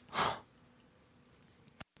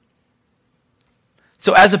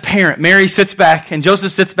 So as a parent, Mary sits back and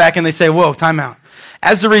Joseph sits back and they say, whoa, time out.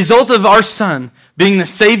 As a result of our son being the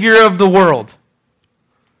Savior of the world,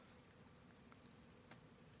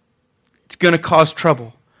 it's going to cause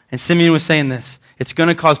trouble. And Simeon was saying this. It's going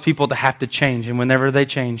to cause people to have to change. And whenever they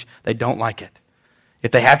change, they don't like it. If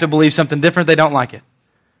they have to believe something different, they don't like it.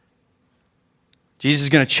 Jesus is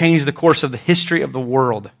going to change the course of the history of the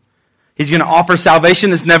world. He's going to offer salvation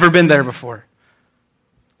that's never been there before.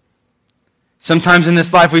 Sometimes in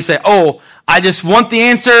this life we say, oh, I just want the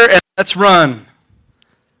answer and let's run.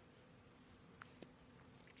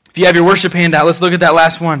 If you have your worship handout, let's look at that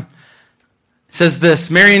last one. It says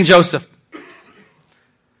this, Mary and Joseph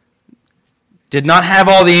did not have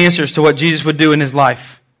all the answers to what Jesus would do in his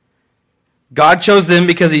life. God chose them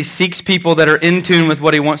because he seeks people that are in tune with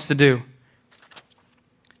what he wants to do.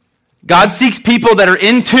 God seeks people that are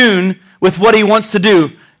in tune with what he wants to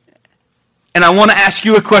do. And I want to ask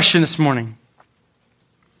you a question this morning.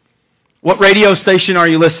 What radio station are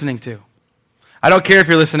you listening to? I don't care if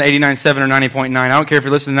you're listening to 89.7 or 90.9. I don't care if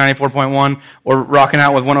you're listening to 94.1 or rocking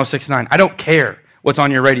out with 106.9. I don't care what's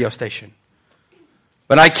on your radio station.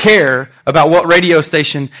 But I care about what radio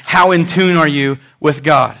station, how in tune are you with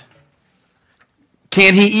God?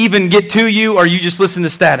 Can he even get to you, or you just listen to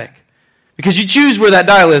static? Because you choose where that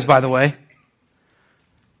dial is, by the way.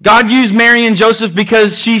 God used Mary and Joseph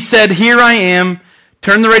because she said, here I am.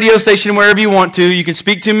 Turn the radio station wherever you want to. You can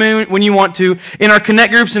speak to me when you want to. In our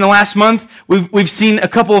Connect groups in the last month, we've seen a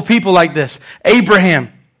couple of people like this.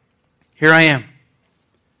 Abraham, here I am.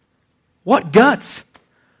 What guts.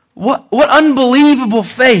 What unbelievable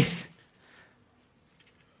faith.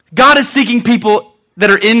 God is seeking people that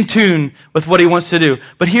are in tune with what he wants to do.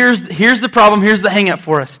 But here's the problem. Here's the hang up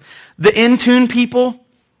for us. The in tune people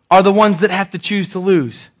are the ones that have to choose to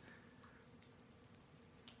lose.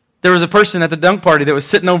 There was a person at the dunk party that was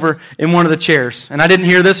sitting over in one of the chairs. And I didn't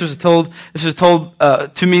hear this. This was told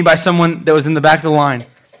to me by someone that was in the back of the line.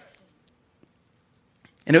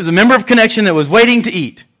 And it was a member of Connection that was waiting to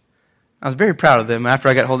eat. I was very proud of them after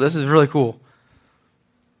I got hold of this. This is really cool.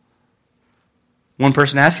 One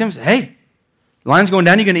person asked him, said, "Hey, the line's going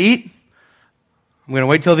down, you going to eat?" "I'm going to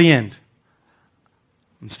wait till the end."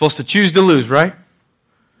 I'm supposed to choose to lose, right?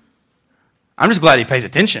 I'm just glad he pays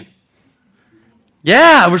attention.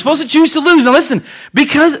 Yeah, we're supposed to choose to lose. Now listen,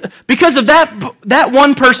 because of that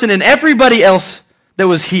one person and everybody else that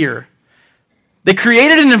was here, they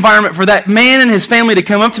created an environment for that man and his family to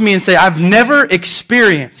come up to me and say, I've never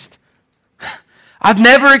experienced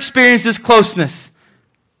this closeness.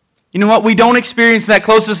 You know what? We don't experience that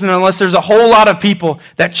closeness unless there's a whole lot of people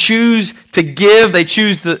that choose to give, they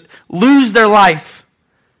choose to lose their life.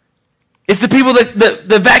 It's the people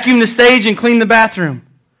that vacuum the stage and clean the bathroom.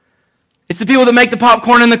 It's the people that make the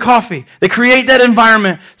popcorn and the coffee. They create that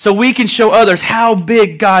environment so we can show others how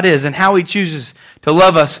big God is and how He chooses to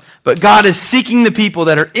love us. But God is seeking the people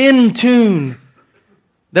that are in tune,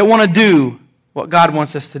 that want to do what God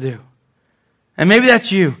wants us to do. And maybe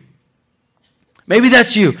that's you. Maybe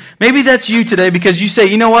that's you. Maybe that's you today because you say,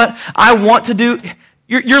 you know what? I want to do.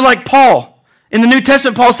 You're like Paul. In the New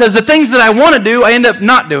Testament, Paul says, the things that I want to do, I end up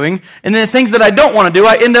not doing. And then the things that I don't want to do,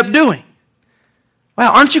 I end up doing.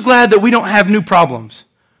 Wow, aren't you glad that we don't have new problems?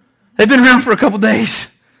 They've been around for a couple days.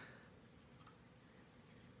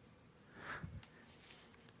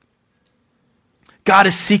 God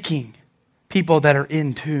is seeking people that are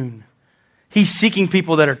in tune. He's seeking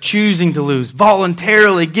people that are choosing to lose,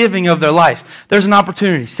 voluntarily giving of their lives. There's an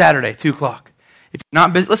opportunity, Saturday, 2 o'clock. If you're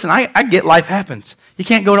not busy, listen, I get life happens. You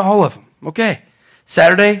can't go to all of them. Okay.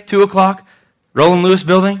 Saturday, 2 o'clock, Roland Lewis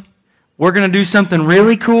building. We're going to do something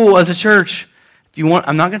really cool as a church. If you want,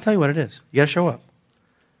 I'm not going to tell you what it is. You got to show up.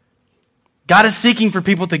 God is seeking for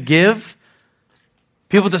people to give,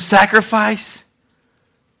 people to sacrifice.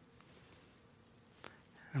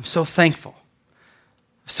 I'm so thankful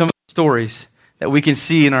for some of the stories that we can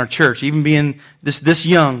see in our church, even being this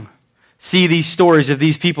young, see these stories of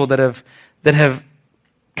these people that have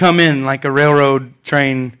come in like a railroad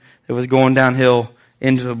train that was going downhill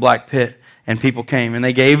into the black pit, and people came and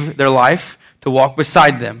they gave their life to walk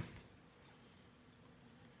beside them.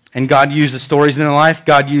 And God used the stories in their life,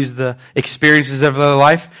 God used the experiences of their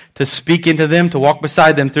life to speak into them, to walk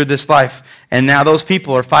beside them through this life. And now those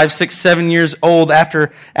people are 5, 6, 7 years old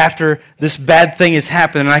after this bad thing has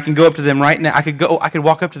happened, and I can go up to them right now. I could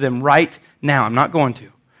walk up to them right now. I'm not going to.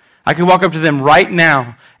 I could walk up to them right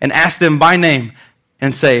now and ask them by name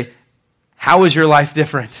and say, how is your life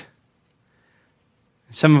different?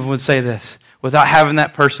 Some of them would say this, without having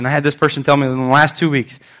that person. I had this person tell me in the last 2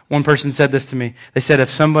 weeks, one person said this to me. They said, if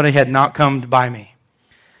somebody had not come by me,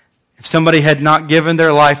 if somebody had not given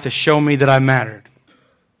their life to show me that I mattered,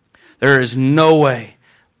 there is no way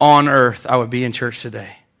on earth I would be in church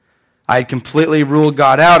today. I had completely ruled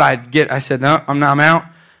God out. I said, no, I'm out.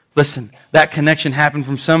 Listen, that connection happened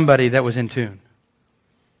from somebody that was in tune.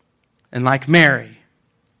 And like Mary,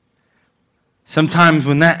 sometimes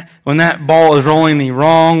when that ball is rolling the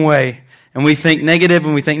wrong way, and we think negative,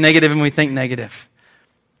 and we think negative, and we think negative,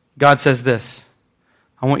 God says this,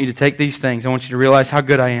 I want you to take these things, I want you to realize how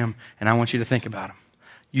good I am, and I want you to think about them.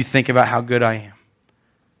 You think about how good I am.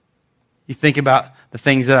 You think about the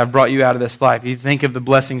things that I've brought you out of this life. You think of the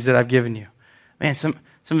blessings that I've given you. Man, some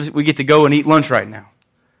of us, we get to go and eat lunch right now.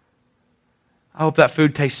 I hope that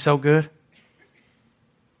food tastes so good.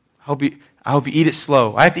 I hope you eat it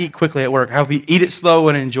slow. I have to eat quickly at work. I hope you eat it slow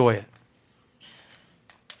and enjoy it.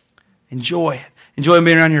 Enjoy it. Enjoy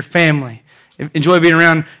being around your family. Enjoy being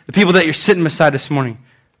around the people that you're sitting beside this morning.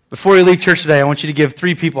 Before you leave church today, I want you to give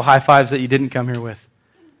 3 people high fives that you didn't come here with.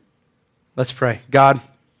 Let's pray. God,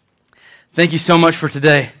 thank you so much for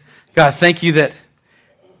today. God, thank you that...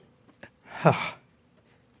 I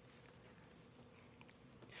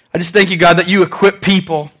just thank you, God, that you equip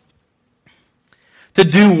people to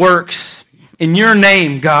do works in your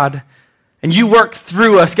name, God. And you work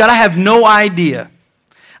through us. God, I have no idea.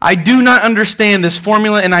 I do not understand this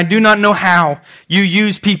formula, and I do not know how you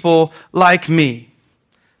use people like me.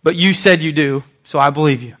 But you said you do, so I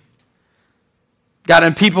believe you. God,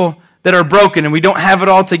 and people that are broken and we don't have it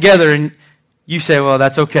all together, and you say, well,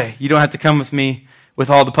 that's okay. You don't have to come with me with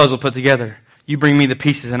all the puzzle put together. You bring me the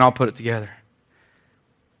pieces and I'll put it together.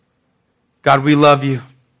 God, we love you.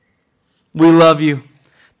 We love you.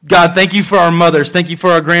 God, thank you for our mothers. Thank you for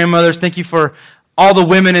our grandmothers. Thank you for all the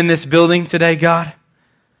women in this building today, God.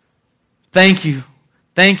 Thank you.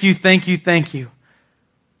 Thank you, thank you, thank you.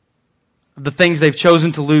 The things they've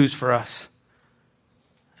chosen to lose for us.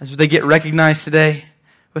 as they get recognized today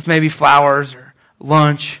with maybe flowers or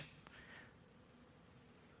lunch.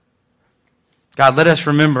 God, let us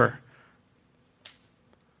remember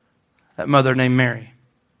that mother named Mary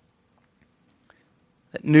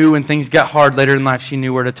that knew when things got hard later in life, she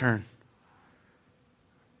knew where to turn.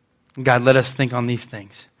 And God, let us think on these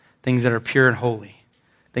things, things that are pure and holy,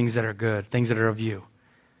 things that are good, things that are of you.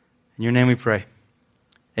 In your name we pray.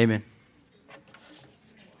 Amen.